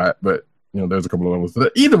it with Scott, but there's a couple of others.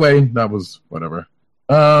 But either way, that was whatever.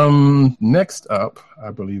 Next up, I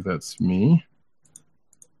believe that's me.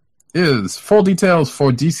 Is full details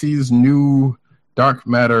for DC's new Dark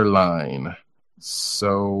Matter line.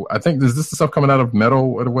 So I think is this the stuff coming out of Metal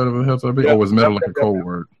or whatever the hell it's be? Or was Metal like a code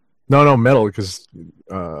word? No, Metal, because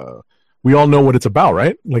we all know what it's about,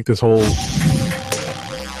 right? Like this whole.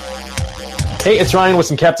 Hey, it's Ryan with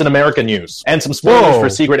some Captain America news and some spoilers for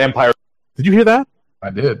Secret Empire. Did you hear that?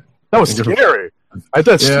 I did. That was scary. I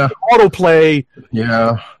thought autoplay.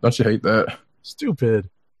 Yeah, don't you hate that? Stupid.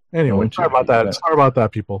 Anyway, sorry about that. Sorry about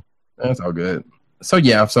that, people. That's all good. So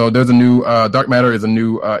yeah, so there's a new Dark Matter is a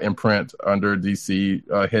new imprint under DC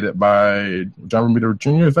headed by John Romita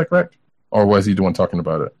Jr. Is that correct? Or was he the one talking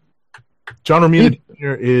about it? John Romita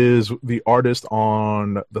Jr. is the artist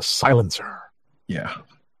on The Silencer. Yeah.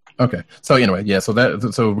 Okay. So anyway, yeah.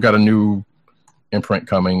 So we got a new imprint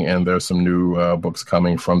coming, and there's some new books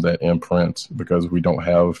coming from that imprint because we don't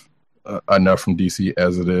have enough from DC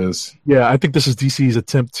as it is. Yeah, I think this is DC's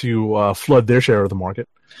attempt to flood their share of the market.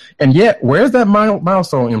 And yet, where's that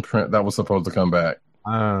milestone imprint that was supposed to come back?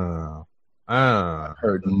 I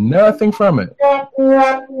heard nothing from it.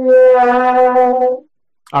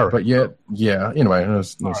 All right. But yet, yeah. Anyway,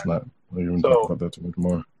 let's not even talk about that too much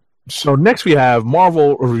more. So next we have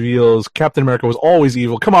Marvel reveals Captain America was always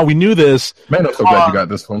evil. Come on, we knew this. Man, I'm so glad you got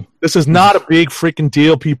this one. This is not a big freaking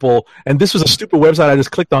deal, people. And this was a stupid website I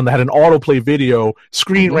just clicked on that had an autoplay video.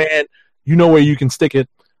 Screen ran. You know where you can stick it.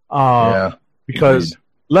 Yeah. Because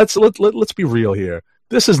let's be real here.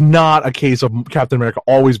 This is not a case of Captain America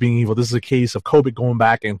always being evil. This is a case of Kobik going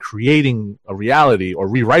back and creating a reality or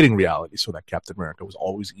rewriting reality so that Captain America was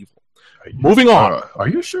always evil. Moving on. Are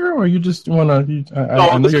you sure, or you just want to?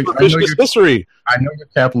 No, this is revisionist history. I know your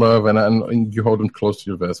Cap love, and you hold them close to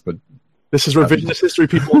your vest, but this is revisionist history,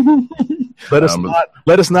 people. Let us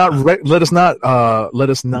not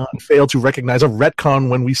fail to recognize a retcon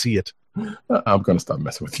when we see it. I'm going to stop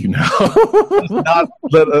messing with you now.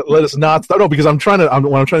 let us not start. No, because what I'm trying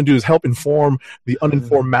to do is help inform the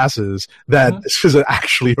uninformed masses that this is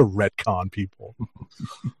actually a retcon, people.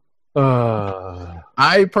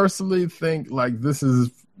 I personally think like this is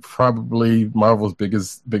probably Marvel's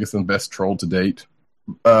biggest and best troll to date.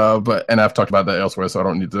 And I've talked about that elsewhere, so I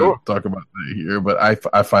don't need to talk about that here. But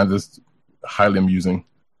I find this highly amusing.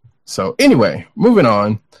 So anyway, moving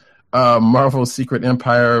on. Marvel's Secret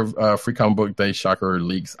Empire Free Comic Book Day shocker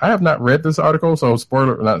leaks. I have not read this article, so not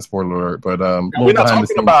spoiler alert, but we're not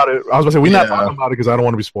talking about it. I was going to say we're not talking about it because I don't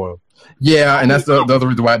want to be spoiled. Yeah, and that's the other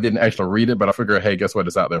reason why I didn't actually read it. But I figure, hey, guess what?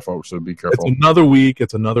 It's out there, folks. So be careful. It's another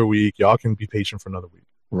week. Y'all can be patient for another week.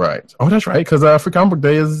 Right. Oh, that's right. Because Free Comic Book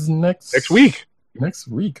Day is next week. Next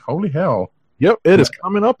week. Holy hell. Yep, it is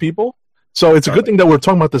coming up, people. So it's a good thing that we're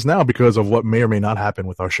talking about this now because of what may or may not happen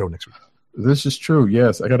with our show next week. This is true.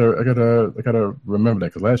 Yes, I gotta remember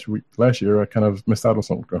that because last year I kind of missed out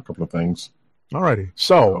on a couple of things. Alrighty.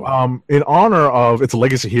 So, in honor of its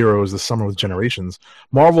Legacy Heroes, the Summer with Generations,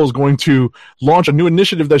 Marvel is going to launch a new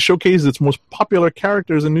initiative that showcases its most popular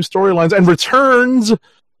characters and new storylines and returns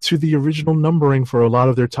to the original numbering for a lot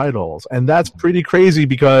of their titles. And that's pretty crazy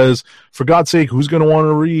because, for God's sake, who's going to want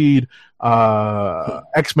to read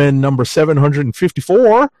X-Men number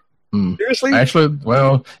 754? Seriously? Actually,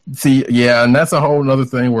 well, see, yeah, and that's a whole other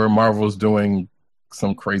thing where Marvel's doing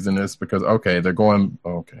some craziness because,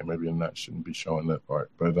 maybe I'm not shouldn't be showing that part,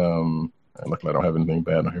 but luckily I don't have anything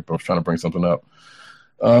bad on here, but I was trying to bring something up.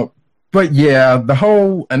 But yeah,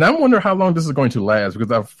 and I wonder how long this is going to last because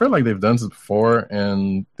I feel like they've done this before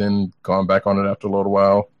and then gone back on it after a little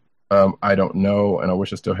while. I don't know, and I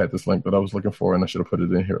wish I still had this link that I was looking for, and I should have put it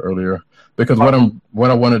in here earlier. Because what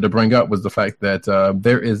I wanted to bring up was the fact that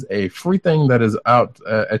there is a free thing that is out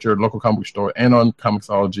at your local comic store and on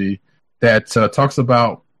Comixology that talks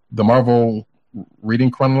about the Marvel reading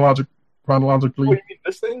chronologically. Oh, you mean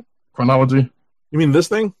this thing? Chronology. You mean this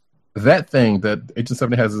thing? That thing that Agent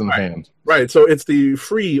 70 has in the hand. Right. So it's the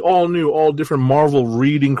free, all new, all different Marvel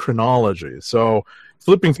reading chronology. So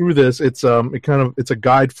flipping through this, it's a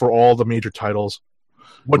guide for all the major titles.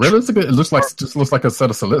 Realistically, it looks like a set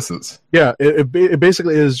of solicits. Yeah, it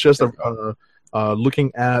basically is just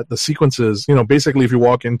looking at the sequences. You know, basically, if you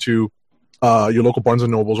walk into your local Barnes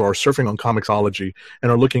and Nobles or are surfing on Comixology and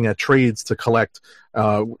are looking at trades to collect,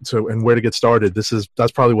 and where to get started,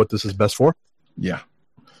 that's probably what this is best for. Yeah.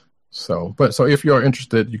 So if you're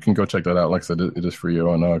interested, you can go check that out. Like I said, it is free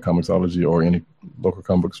on Comixology or any local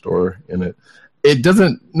comic book store in it. It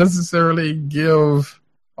doesn't necessarily give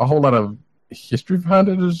a whole lot of history behind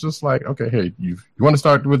it. It's just like, okay, hey, you want to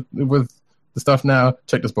start with the stuff now?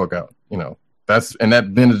 Check this book out. You know,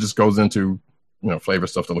 then it just goes into, you know, flavor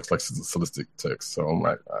stuff that looks like solistic text. So I'm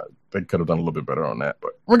like, they could have done a little bit better on that.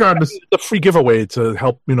 But regardless, it's a free giveaway to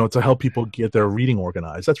help people get their reading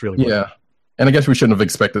organized. That's really yeah. And I guess we shouldn't have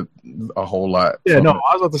expected a whole lot. Yeah, no,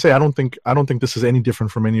 I was about to say I don't think this is any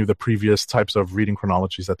different from any of the previous types of reading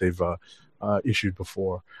chronologies that they've issued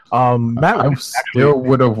before. Matt, I still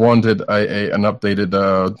would have wanted an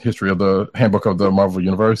updated history of the Handbook of the Marvel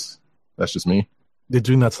Universe. That's just me. They're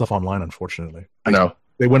doing that stuff online, unfortunately. I know.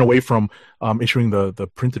 They went away from issuing the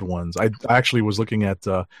printed ones. I actually was looking at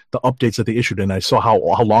the updates that they issued, and I saw how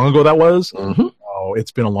long ago that was. Mm-hmm. Oh,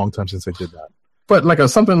 it's been a long time since they did that. But like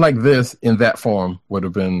something like this in that form would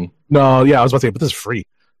have been. No, yeah, I was about to say, but this is free.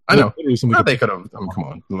 I know. They could have. I mean, come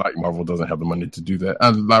on, like Marvel doesn't have the money to do that.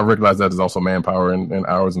 I realize that is also manpower and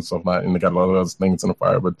hours and stuff like, and they got a lot of other things in the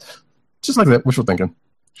fire. But just like that, wishful thinking.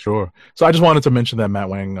 Sure. So I just wanted to mention that Matt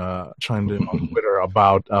Wang chimed in on Twitter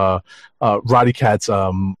about Roddy Cat's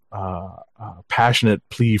passionate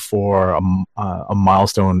plea for a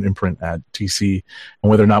milestone imprint at DC, and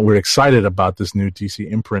whether or not we're excited about this new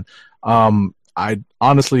DC imprint. I'm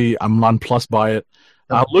nonplussed by it.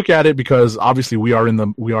 I'll look at it because obviously we are in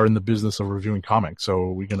the business of reviewing comics,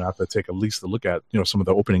 so we're gonna have to take at least a look at some of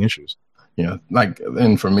the opening issues. Yeah,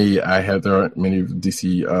 and for me, there aren't many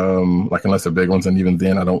DC unless they're big ones, and even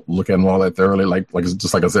then I don't look at them all that thoroughly. Like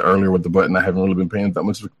just like I said earlier with the button, I haven't really been paying that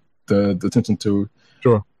much the attention to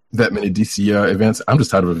that many DC events. I'm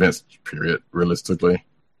just tired of events, period. Realistically,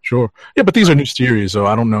 sure. Yeah, but these are new series, so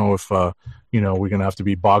I don't know if we're gonna have to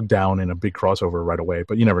be bogged down in a big crossover right away.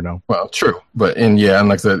 But you never know. Well, true, but and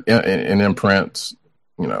like I said, in imprint,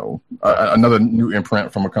 another new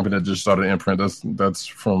imprint from a company that just started imprint. That's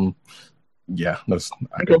from. Yeah,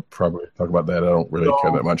 I could probably talk about that. I don't really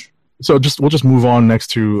care that much. So we'll just move on next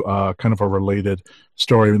to kind of a related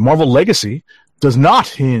story. Marvel Legacy does not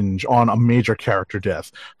hinge on a major character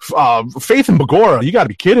death. Faith and Bagora, you got to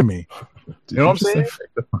be kidding me. You know what I'm saying?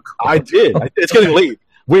 I did. It's getting late.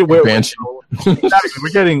 We're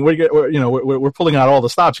pulling out all the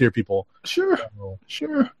stops here, people. Sure.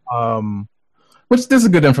 Which this is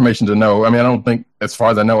good information to know. I mean, I don't think, as far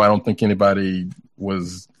as I know, I don't think anybody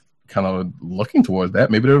was kind of looking towards that.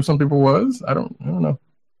 Maybe there were some people was. I don't know.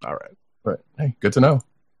 All right, but hey, good to know.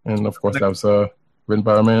 And of course, that was written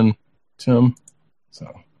by our man Tim.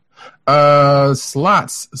 So,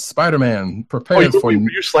 slots Spider-Man prepares for.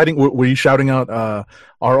 Were you shouting out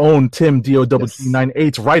our own Tim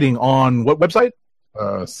DOW98's writing on what website?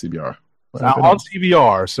 CBR. On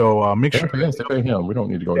CBR. So make sure. Pay him. We don't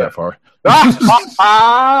need to go that far.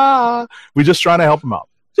 We're just trying to help him out.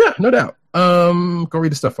 Yeah, no doubt. Go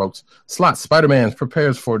read the stuff, folks. Slot Spider-Man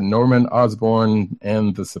prepares for Norman Osborn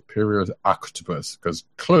and the Superior Octopus, because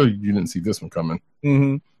clearly you didn't see this one coming.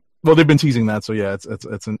 Mm-hmm. Well, they've been teasing that, so yeah,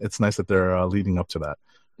 it's nice that they're leading up to that.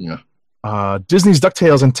 Yeah. Disney's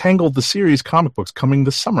DuckTales and Tangled the series comic books coming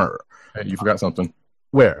this summer. Hey, you forgot something.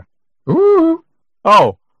 Where? Ooh.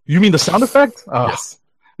 Oh, you mean the sound effect? Yes.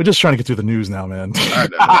 We're just trying to get through the news now, man.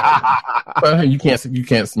 But hey, you can't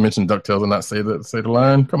mention DuckTales and not say the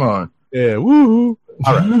line. Come on. Yeah, woo!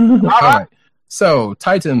 All right. So,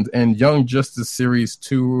 Titans and Young Justice Series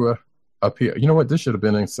 2 appear. You know what? This should have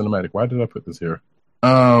been in cinematic. Why did I put this here?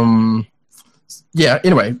 Yeah,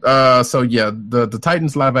 anyway. The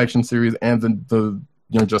Titans live action series and the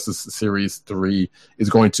Young Justice Series 3 is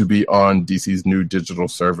going to be on DC's new digital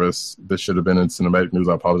service. This should have been in cinematic news.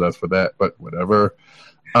 I apologize for that, but whatever.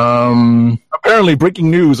 Apparently, breaking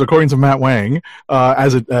news, according to Matt Wang,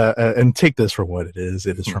 and take this for what it is.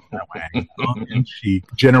 It is from Matt Wang.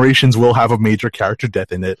 Generations will have a major character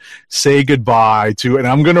death in it. Say goodbye to, and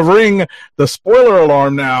I'm going to ring the spoiler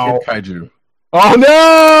alarm now. Kaiju. Oh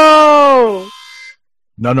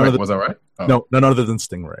no! Was that right? Oh. No, none other than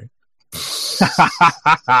Stingray.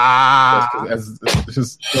 As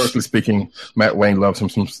historically speaking, Matt Wang loves some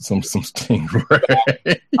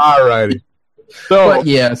Stingray. All righty.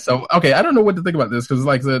 Okay, I don't know what to think about this because,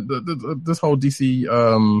 like, this whole DC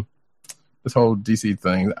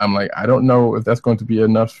thing, I'm like, I don't know if that's going to be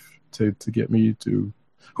enough to get me to.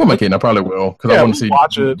 Who am I kidding? I probably will because I want to see.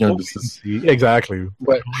 Watch it. Exactly,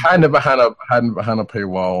 but hiding behind a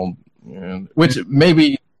paywall, which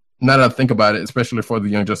maybe now that I think about it, especially for the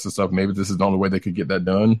Young Justice stuff, maybe this is the only way they could get that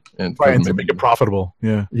done and to make it profitable.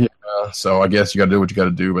 Yeah. So I guess you got to do what you got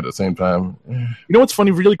to do, but at the same time, you know what's funny?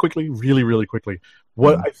 Really quickly,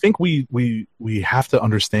 what I think we have to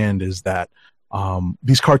understand is that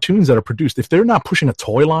these cartoons that are produced, if they're not pushing a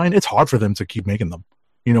toy line, it's hard for them to keep making them.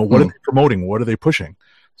 What are they promoting? What are they pushing?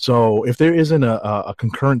 So if there isn't a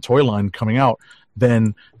concurrent toy line coming out,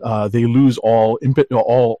 then they lose all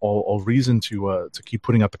reason to keep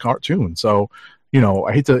putting out the cartoon. So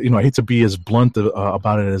I hate to be as blunt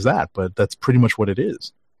about it as that, but that's pretty much what it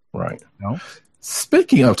is. Right.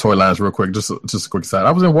 Speaking of toy lines, real quick, just a quick side.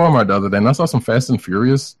 I was in Walmart the other day and I saw some Fast and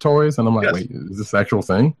Furious toys, and I'm like, wait, is this an actual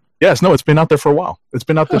thing? Yes. No, it's been out there for a while. It's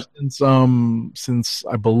been out there since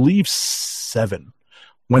I believe 7.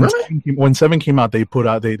 When 7 came out, they put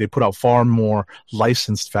out far more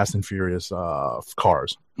licensed Fast and Furious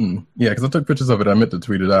cars. Yeah, because I took pictures of it. I meant to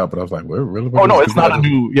tweet it out, but I was like, "Well, really?" Oh no, it's not a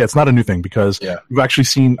new. Yeah, it's not a new thing because I've actually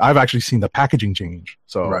seen the packaging change.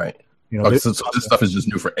 So right, so this stuff is just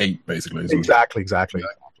new for 8, basically. Exactly.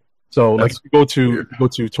 So like, if you go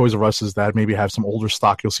to Toys R Us that maybe have some older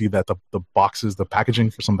stock, you'll see that the boxes, the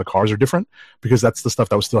packaging for some of the cars are different because that's the stuff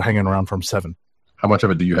that was still hanging around from 7. How much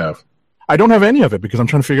of it do you have? I don't have any of it because I'm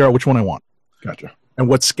trying to figure out which one I want. Gotcha. And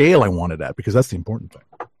what scale I want it at, because that's the important thing.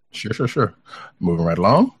 Sure. Moving right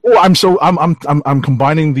along. Oh, I'm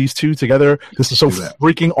combining these two together. This is so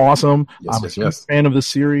freaking awesome. I'm a fan of the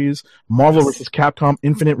series. Marvel vs. Capcom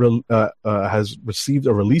Infinite has received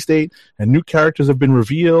a release date, and new characters have been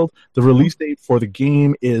revealed. The release date for the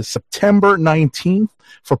game is September 19th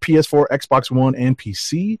for PS4, Xbox One, and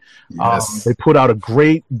PC. Yes. They put out a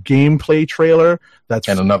great gameplay trailer.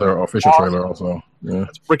 And another official trailer also. Yeah.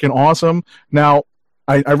 That's freaking awesome. Now,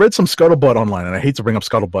 I read some scuttlebutt online, and I hate to bring up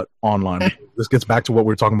scuttlebutt online. This gets back to what we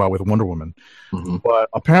were talking about with Wonder Woman. Mm-hmm. But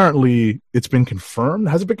apparently, it's been confirmed.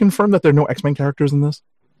 Has it been confirmed that there are no X-Men characters in this?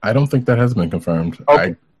 I don't think that has been confirmed.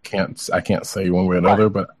 Okay. can't say one way or another,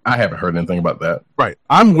 but I haven't heard anything about that. Right.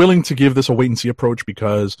 I'm willing to give this a wait and see approach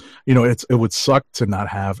because it would suck to not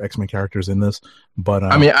have X-Men characters in this. But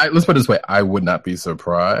I mean, let's put it this way: I would not be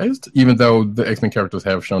surprised, even though the X-Men characters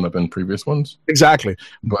have shown up in previous ones. Exactly.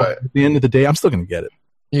 But at the end of the day, I'm still going to get it.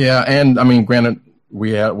 Yeah, and I mean, granted,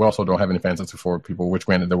 we also don't have any Fantastic Four people, which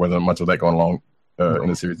granted there wasn't much of that going along in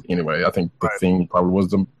the series anyway. I think the Thing probably was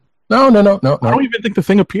the no. I don't even think the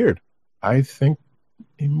Thing appeared. I think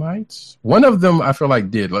he might. One of them, I feel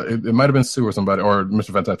like, did. Like, it might have been Sue or somebody, or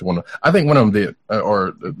Mr. Fantastic. I think one of them did.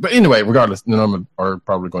 But anyway, regardless, none of them are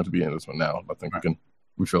probably going to be in this one now. I think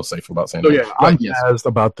we feel safe about saying that. Yeah, I'm jazzed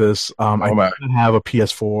about this. I do not have a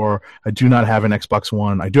PS4. I do not have an Xbox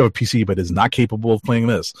One. I do have a PC, but it's not capable of playing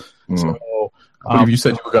this. So, I believe you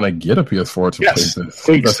said you were going to get a PS4 to play this.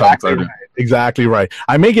 Exactly right. Exactly right.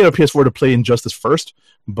 I may get a PS4 to play Injustice first,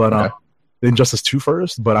 but Injustice 2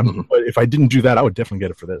 first. But but if I didn't do that, I would definitely get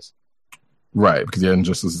it for this. Right, because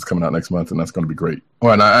Injustice is coming out next month, and that's going to be great.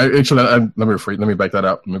 Well, and let me back that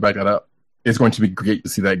up. It's going to be great to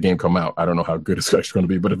see that game come out. I don't know how good it's actually going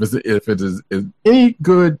to be, but if it is any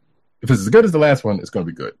good, if it's as good as the last one, it's going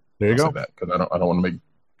to be good. There you go. Because I don't want to make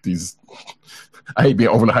these. I hate being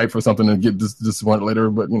overly hyped for something and get disappointed later,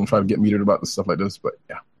 but try to get metered about stuff like this. But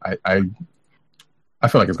yeah, I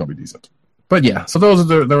feel like it's going to be decent. But yeah, so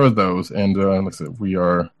there were those, and like I said, we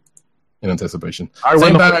are in anticipation.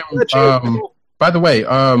 Same time, by the way,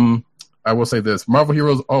 I will say this: Marvel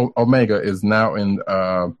Heroes Omega is now in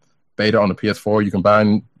beta on the PS4. You can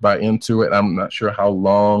buy into it. I'm not sure how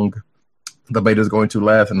long the beta is going to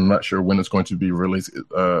last, and I'm not sure when it's going to be released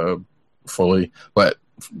fully. But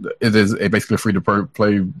it is basically a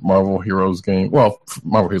free-to-play Marvel Heroes game. Well,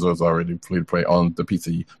 Marvel Heroes is already free-to-play on the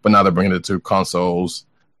PC, but now they're bringing it to consoles.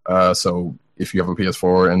 So if you have a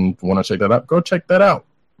PS4 and want to check that out, go check that out.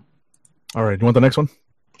 All right. You want the next one?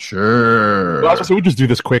 Sure. Well, so we just do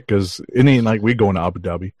this quick because it ain't like we going to Abu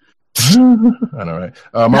Dhabi. I know,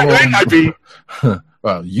 right? Might be.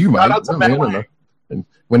 Well, you might.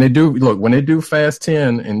 When they do Fast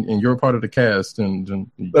 10 and you're part of the cast, and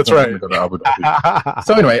that's right. Go to Abu Dhabi.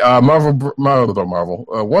 So anyway, Marvel.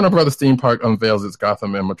 Warner Brothers theme park unveils its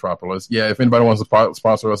Gotham and Metropolis. Yeah, if anybody wants to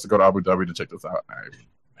sponsor us to go to Abu Dhabi to check this out, I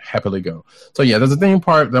happily go. So yeah, there's a theme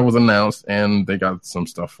park that was announced, and they got some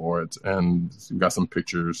stuff for it, and we got some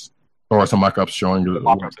pictures or some mock-ups showing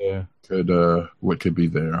what could be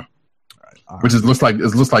there. Which looks like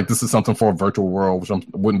this is something for a virtual world, which I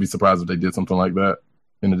wouldn't be surprised if they did something like that.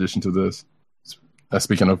 In addition to this,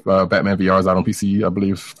 speaking of Batman VR is out on PC, I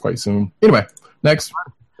believe, quite soon. Anyway, next.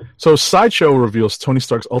 So Sideshow reveals Tony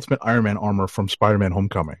Stark's Ultimate Iron Man armor from Spider-Man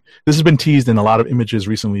Homecoming. This has been teased in a lot of images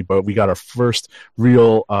recently, but we got our first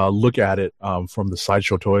real look at it from the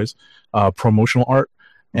Sideshow Toys promotional art.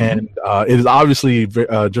 And it is obviously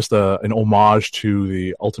just an homage to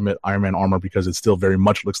the Ultimate Iron Man armor because it still very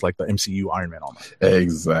much looks like the MCU Iron Man armor.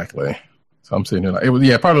 Exactly. So I'm sitting here like,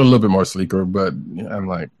 probably a little bit more sleeker, but I'm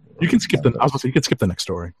like, you can skip you can skip the next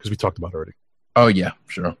story because we talked about it already. Oh yeah,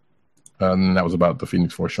 sure. And that was about the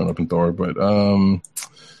Phoenix Force showing up in Thor. But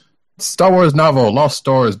Star Wars novel Lost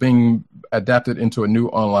Star is being adapted into a new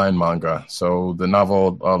online manga. So the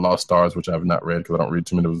novel Lost Stars, which I have not read because I don't read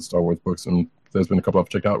too many of the Star Wars books, and there's been a couple I've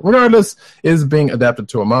checked out. Regardless, is being adapted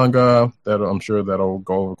to a manga that I'm sure that'll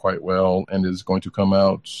go over quite well and is going to come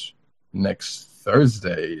out next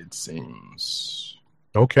Thursday, it seems.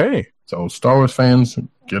 Okay. So Star Wars fans,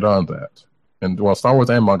 get on that. And Star Wars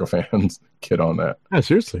and manga fans, get on that. Yeah,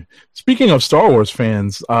 seriously. Speaking of Star Wars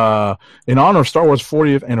fans, in honor of Star Wars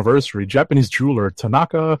 40th anniversary, Japanese jeweler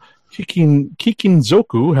Tanaka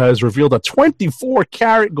Kikinzoku has revealed a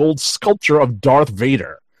 24-karat gold sculpture of Darth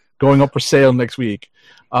Vader going up for sale next week.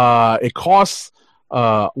 It costs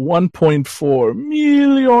 $1.4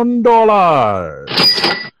 million.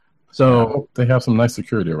 So they have some nice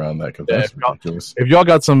security around that because that's ridiculous. If y'all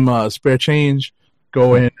got some spare change,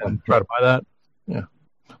 go in and try to buy that. Yeah,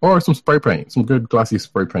 or some spray paint, some good glossy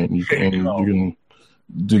spray paint. You can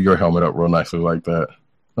do your helmet up real nicely like that.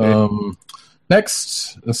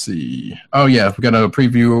 Next, let's see. Oh yeah, we got a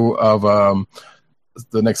preview of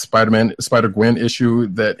the next Spider-Gwen issue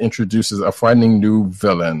that introduces a frightening new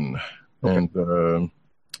villain, and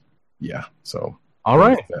so all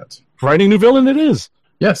right, frightening new villain it is.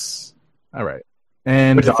 Yes. All right.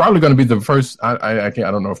 And it's probably going to be the first. I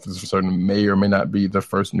don't know if this for certain may or may not be the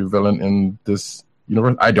first new villain in this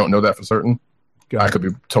universe. I don't know that for certain. I could be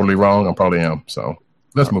totally wrong. I probably am. So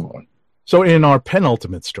let's move on. So in our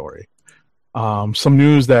penultimate story, some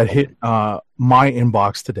news that hit my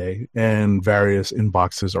inbox today and various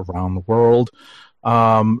inboxes around the world.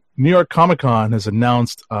 New York Comic Con has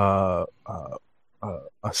announced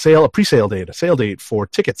sale date for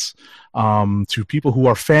tickets to people who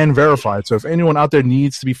are fan verified. So if anyone out there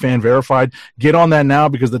needs to be fan verified, get on that now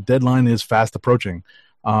because the deadline is fast approaching.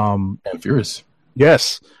 And furious.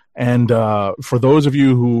 Yes. And for those of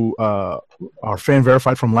you who are fan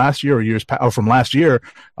verified from last year or from last year,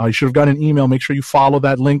 you should have gotten an email. Make sure you follow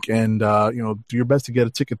that link and do your best to get a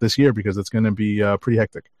ticket this year because it's going to be pretty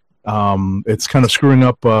hectic. It's kind of screwing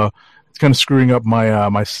up. It's kind of screwing up my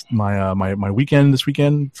my weekend this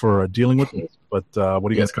weekend for dealing with it. But what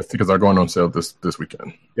do you guys? Because tickets are going on sale this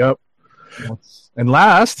weekend. Yep. And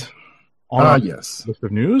last on our list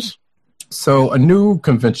of news. So a new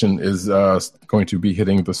convention is going to be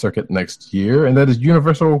hitting the circuit next year, and that is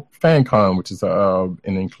Universal FanCon, which is an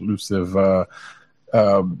inclusive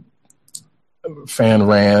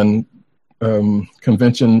fan-ran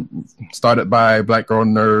convention started by Black Girl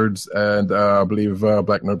Nerds and I believe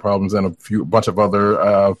Black Nerd Problems and a bunch of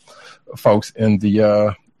other folks in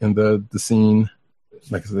the scene.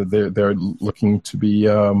 Like I said, they're looking to be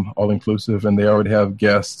all-inclusive, and they already have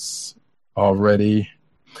guests already.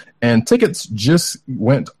 And tickets just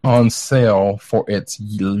went on sale for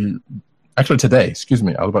actually today. Excuse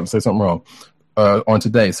me, I was about to say something wrong. On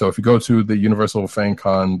today. So if you go to the Universal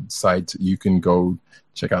FanCon site, you can go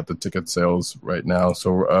check out the ticket sales right now.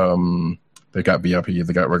 So they got VIP,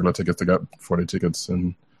 they got regular tickets, they got 40 tickets,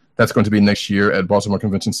 and that's going to be next year at Baltimore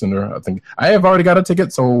Convention Center. I think I have already got a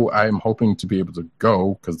ticket, so I'm hoping to be able to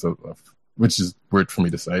go which is weird for me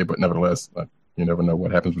to say, but nevertheless, you never know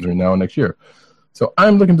what happens between now and next year. So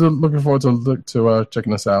I'm looking forward to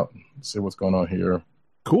checking this out, see what's going on here.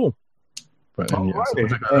 Cool. But so check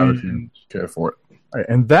that out if you care for it. All right,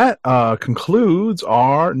 and that concludes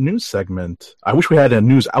our news segment. I wish we had a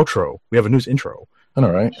news outro. We have a news intro.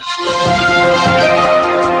 All right.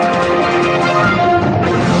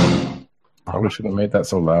 Probably should have made that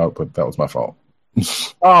so loud, but that was my fault.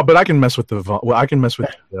 But I can mess with I can mess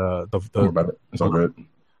with the. Don't worry about it. It's all good.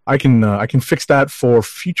 I can fix that for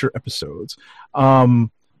future episodes. And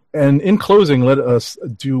in closing, let us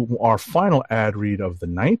do our final ad read of the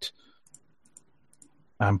night.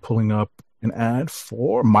 I'm pulling up an ad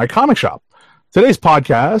for My Comic Shop. Today's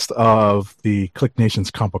podcast of the Click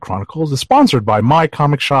Nation's Comic Chronicles is sponsored by My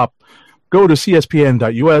Comic Shop. Go to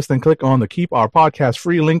cspn.us, then click on the Keep Our Podcast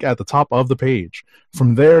Free link at the top of the page.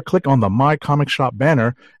 From there, click on the My Comic Shop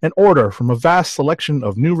banner and order from a vast selection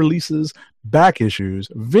of new releases, back issues,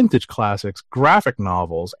 vintage classics, graphic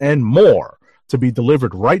novels, and more to be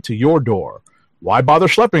delivered right to your door. Why bother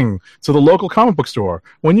schlepping to the local comic book store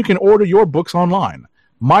when you can order your books online?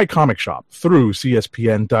 My Comic Shop through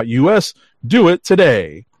cspn.us. Do it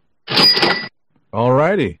today.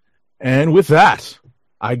 Alrighty. And with that,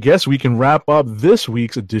 I guess we can wrap up this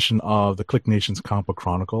week's edition of the Click Nation's Comic Book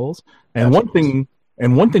Chronicles. And one thing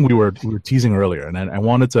we were teasing earlier, and I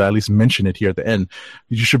wanted to at least mention it here at the end.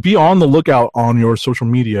 You should be on the lookout on your social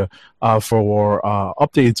media for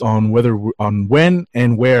updates on when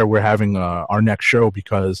and where we're having our next show,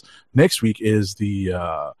 because next week is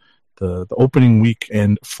the opening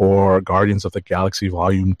weekend for Guardians of the Galaxy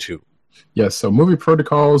Volume 2. Yes, so movie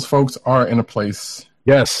protocols, folks, are in a place.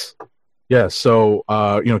 Yes. So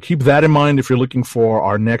keep that in mind if you're looking for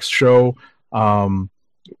our next show.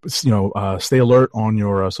 Stay alert on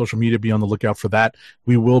your social media. Be on the lookout for that.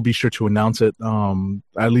 We will be sure to announce it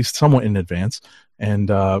at least somewhat in advance. And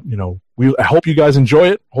I hope you guys enjoy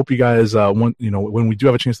it. Hope you guys when we do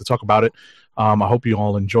have a chance to talk about it. I hope you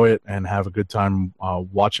all enjoy it and have a good time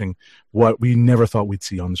watching what we never thought we'd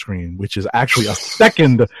see on the screen, which is actually a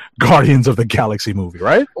second Guardians of the Galaxy movie,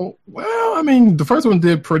 right? Well, I mean, the first one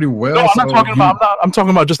did pretty well. No, I'm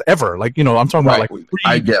talking about just ever. Like, I'm talking about like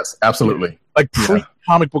I guess, absolutely. Like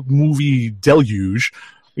pre-comic book movie deluge.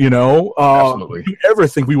 Absolutely. Do you ever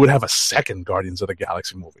think we would have a second Guardians of the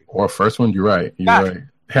Galaxy movie? Or first one? You're right. Right.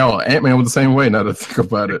 Hell, Ant-Man was the same way. Now that I think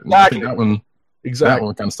about it, exactly. That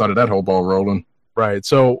one kind of started that whole ball rolling. Right.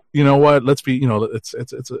 So you know what? Let's be. It's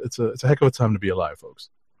a heck of a time to be alive, folks.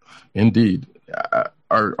 Indeed.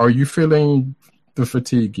 Are you feeling the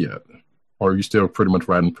fatigue yet, or are you still pretty much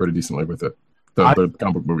riding pretty decently with it? The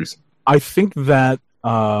comic book movies. I think that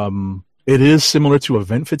it is similar to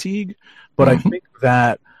event fatigue, but I think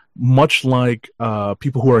that much like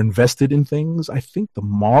people who are invested in things, I think the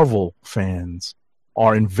Marvel fans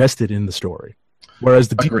are invested in the story. Whereas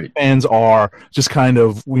the DC fans are just kind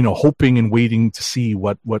of, hoping and waiting to see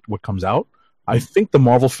what comes out. I think the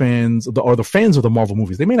Marvel fans, or the fans of the Marvel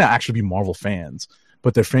movies, they may not actually be Marvel fans,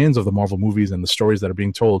 but they're fans of the Marvel movies and the stories that are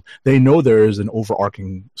being told. They know there is an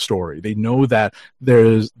overarching story. They know that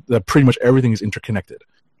that pretty much everything is interconnected,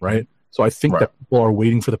 right? So I think that people are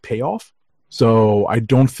waiting for the payoff. So I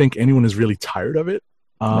don't think anyone is really tired of it.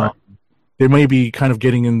 Right. They may be kind of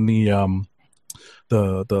getting in the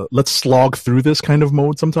let's slog through this kind of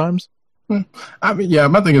mode sometimes. I mean, yeah,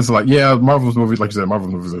 my thing is like, yeah, Marvel's movies, like you said, Marvel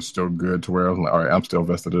movies are still good to where I'm like, all right, I'm still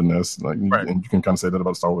vested in this. Like, Right. And you can kind of say that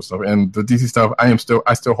about Star Wars stuff. And the DC stuff, I still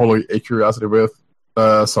hold a curiosity with.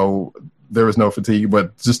 So there is no fatigue,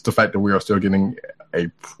 but just the fact that we are still getting a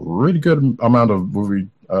pretty good amount of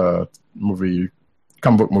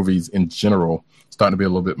comic book movies in general, starting to be a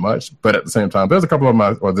little bit much. But at the same time, there's a couple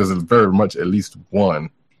of there's very much at least one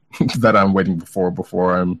that I'm waiting before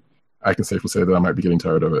I can safely say that I might be getting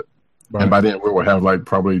tired of it. Right. And by then we will have like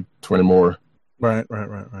probably 20 more. Right.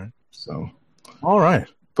 So, All right.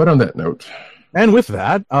 but on that note, And with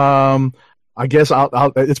that, I guess I'll.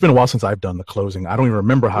 It's been a while since I've done the closing. I don't even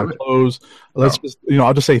remember how to close. Let's just,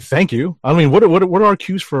 I'll just say thank you. I mean, what are our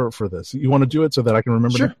cues for this? You want to do it so that I can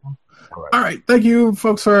remember? Sure. next time? All right. Thank you,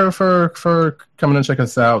 folks, for coming and check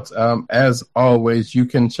us out. As always, you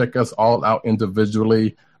can check us all out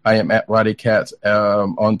individually. I am at Roddy Cat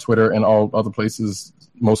on Twitter and all other places,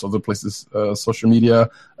 most other places, social media.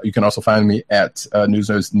 You can also find me at News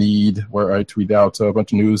Nerds Need, where I tweet out a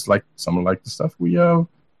bunch of news, like some like the stuff we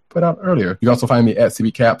put out earlier. You can also find me at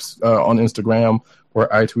CB Caps on Instagram,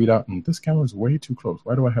 where I tweet out. And this camera is way too close.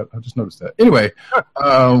 Why do I just noticed that? Anyway,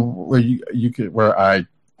 where I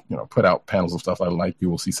put out panels of stuff I like. You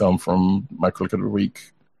will see some from my Click of the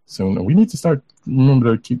Week soon. And we need to start,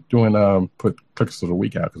 remember to keep doing, put Clicks of the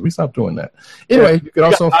Week out, because we stopped doing that. Anyway, you can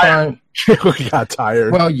also find... We got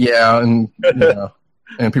tired. Well, yeah, and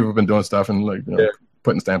and people have been doing stuff and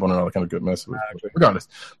putting stamp on it, all that kind of good mess. Regardless.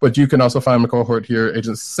 But you can also find my cohort here,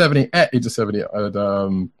 Agent 70, at Agent 70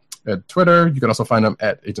 at Twitter. You can also find them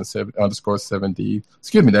at Agent 70_70.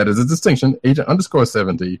 Excuse me, that is a distinction. Agent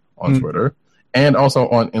 _70 on Twitter. And also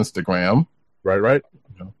on Instagram, right,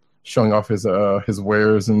 showing off his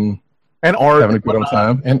wares and art, having a good old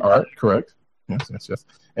time, and art. Correct. Yes.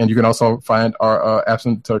 And you can also find our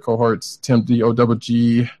absent cohorts, Tim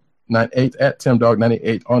DOWG98 at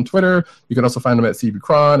TimDog98 on Twitter. You can also find them at CB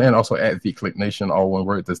Cron and also at The Click Nation, all one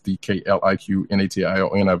word. That's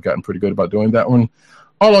DKLIQNATION. I've gotten pretty good about doing that one.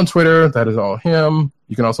 All on Twitter. That is all him.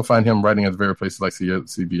 You can also find him writing at various places like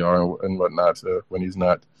CBR and whatnot when he's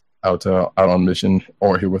not out on mission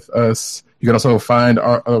or here with us. You can also find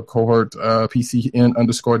our cohort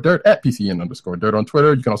PCN_Dirt at PCN_Dirt on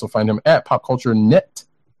Twitter. You can also find him at PopCultureNet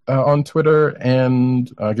on Twitter,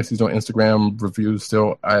 and I guess he's doing Instagram reviews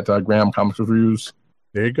still at Graham Comics Reviews.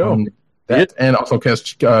 There you go. And also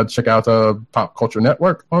check out Pop Culture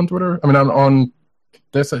Network on Twitter. I mean, on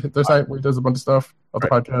their site where he does a bunch of stuff, other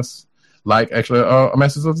podcasts, like actually a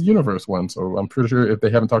Masters of the Universe one. So I'm pretty sure if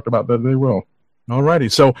they haven't talked about that, they will.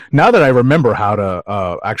 Alrighty. So now that I remember how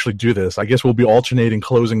to actually do this, I guess we'll be alternating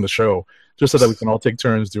closing the show just so that we can all take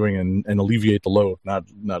turns doing and alleviate the load, not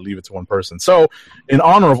leave it to one person. So in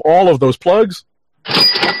honor of all of those plugs,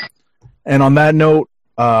 and on that note,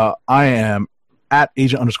 I am at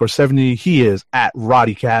Agent _70. He is at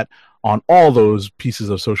Roddy Cat on all those pieces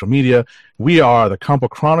of social media. We are the Comic Book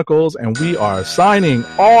Chronicles, and we are signing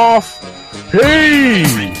off.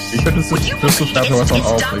 Peace! Just subscribe to us on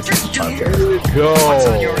all places. There you go. What's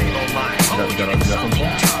on your evil mind? Got our Tongue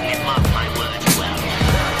in my mind.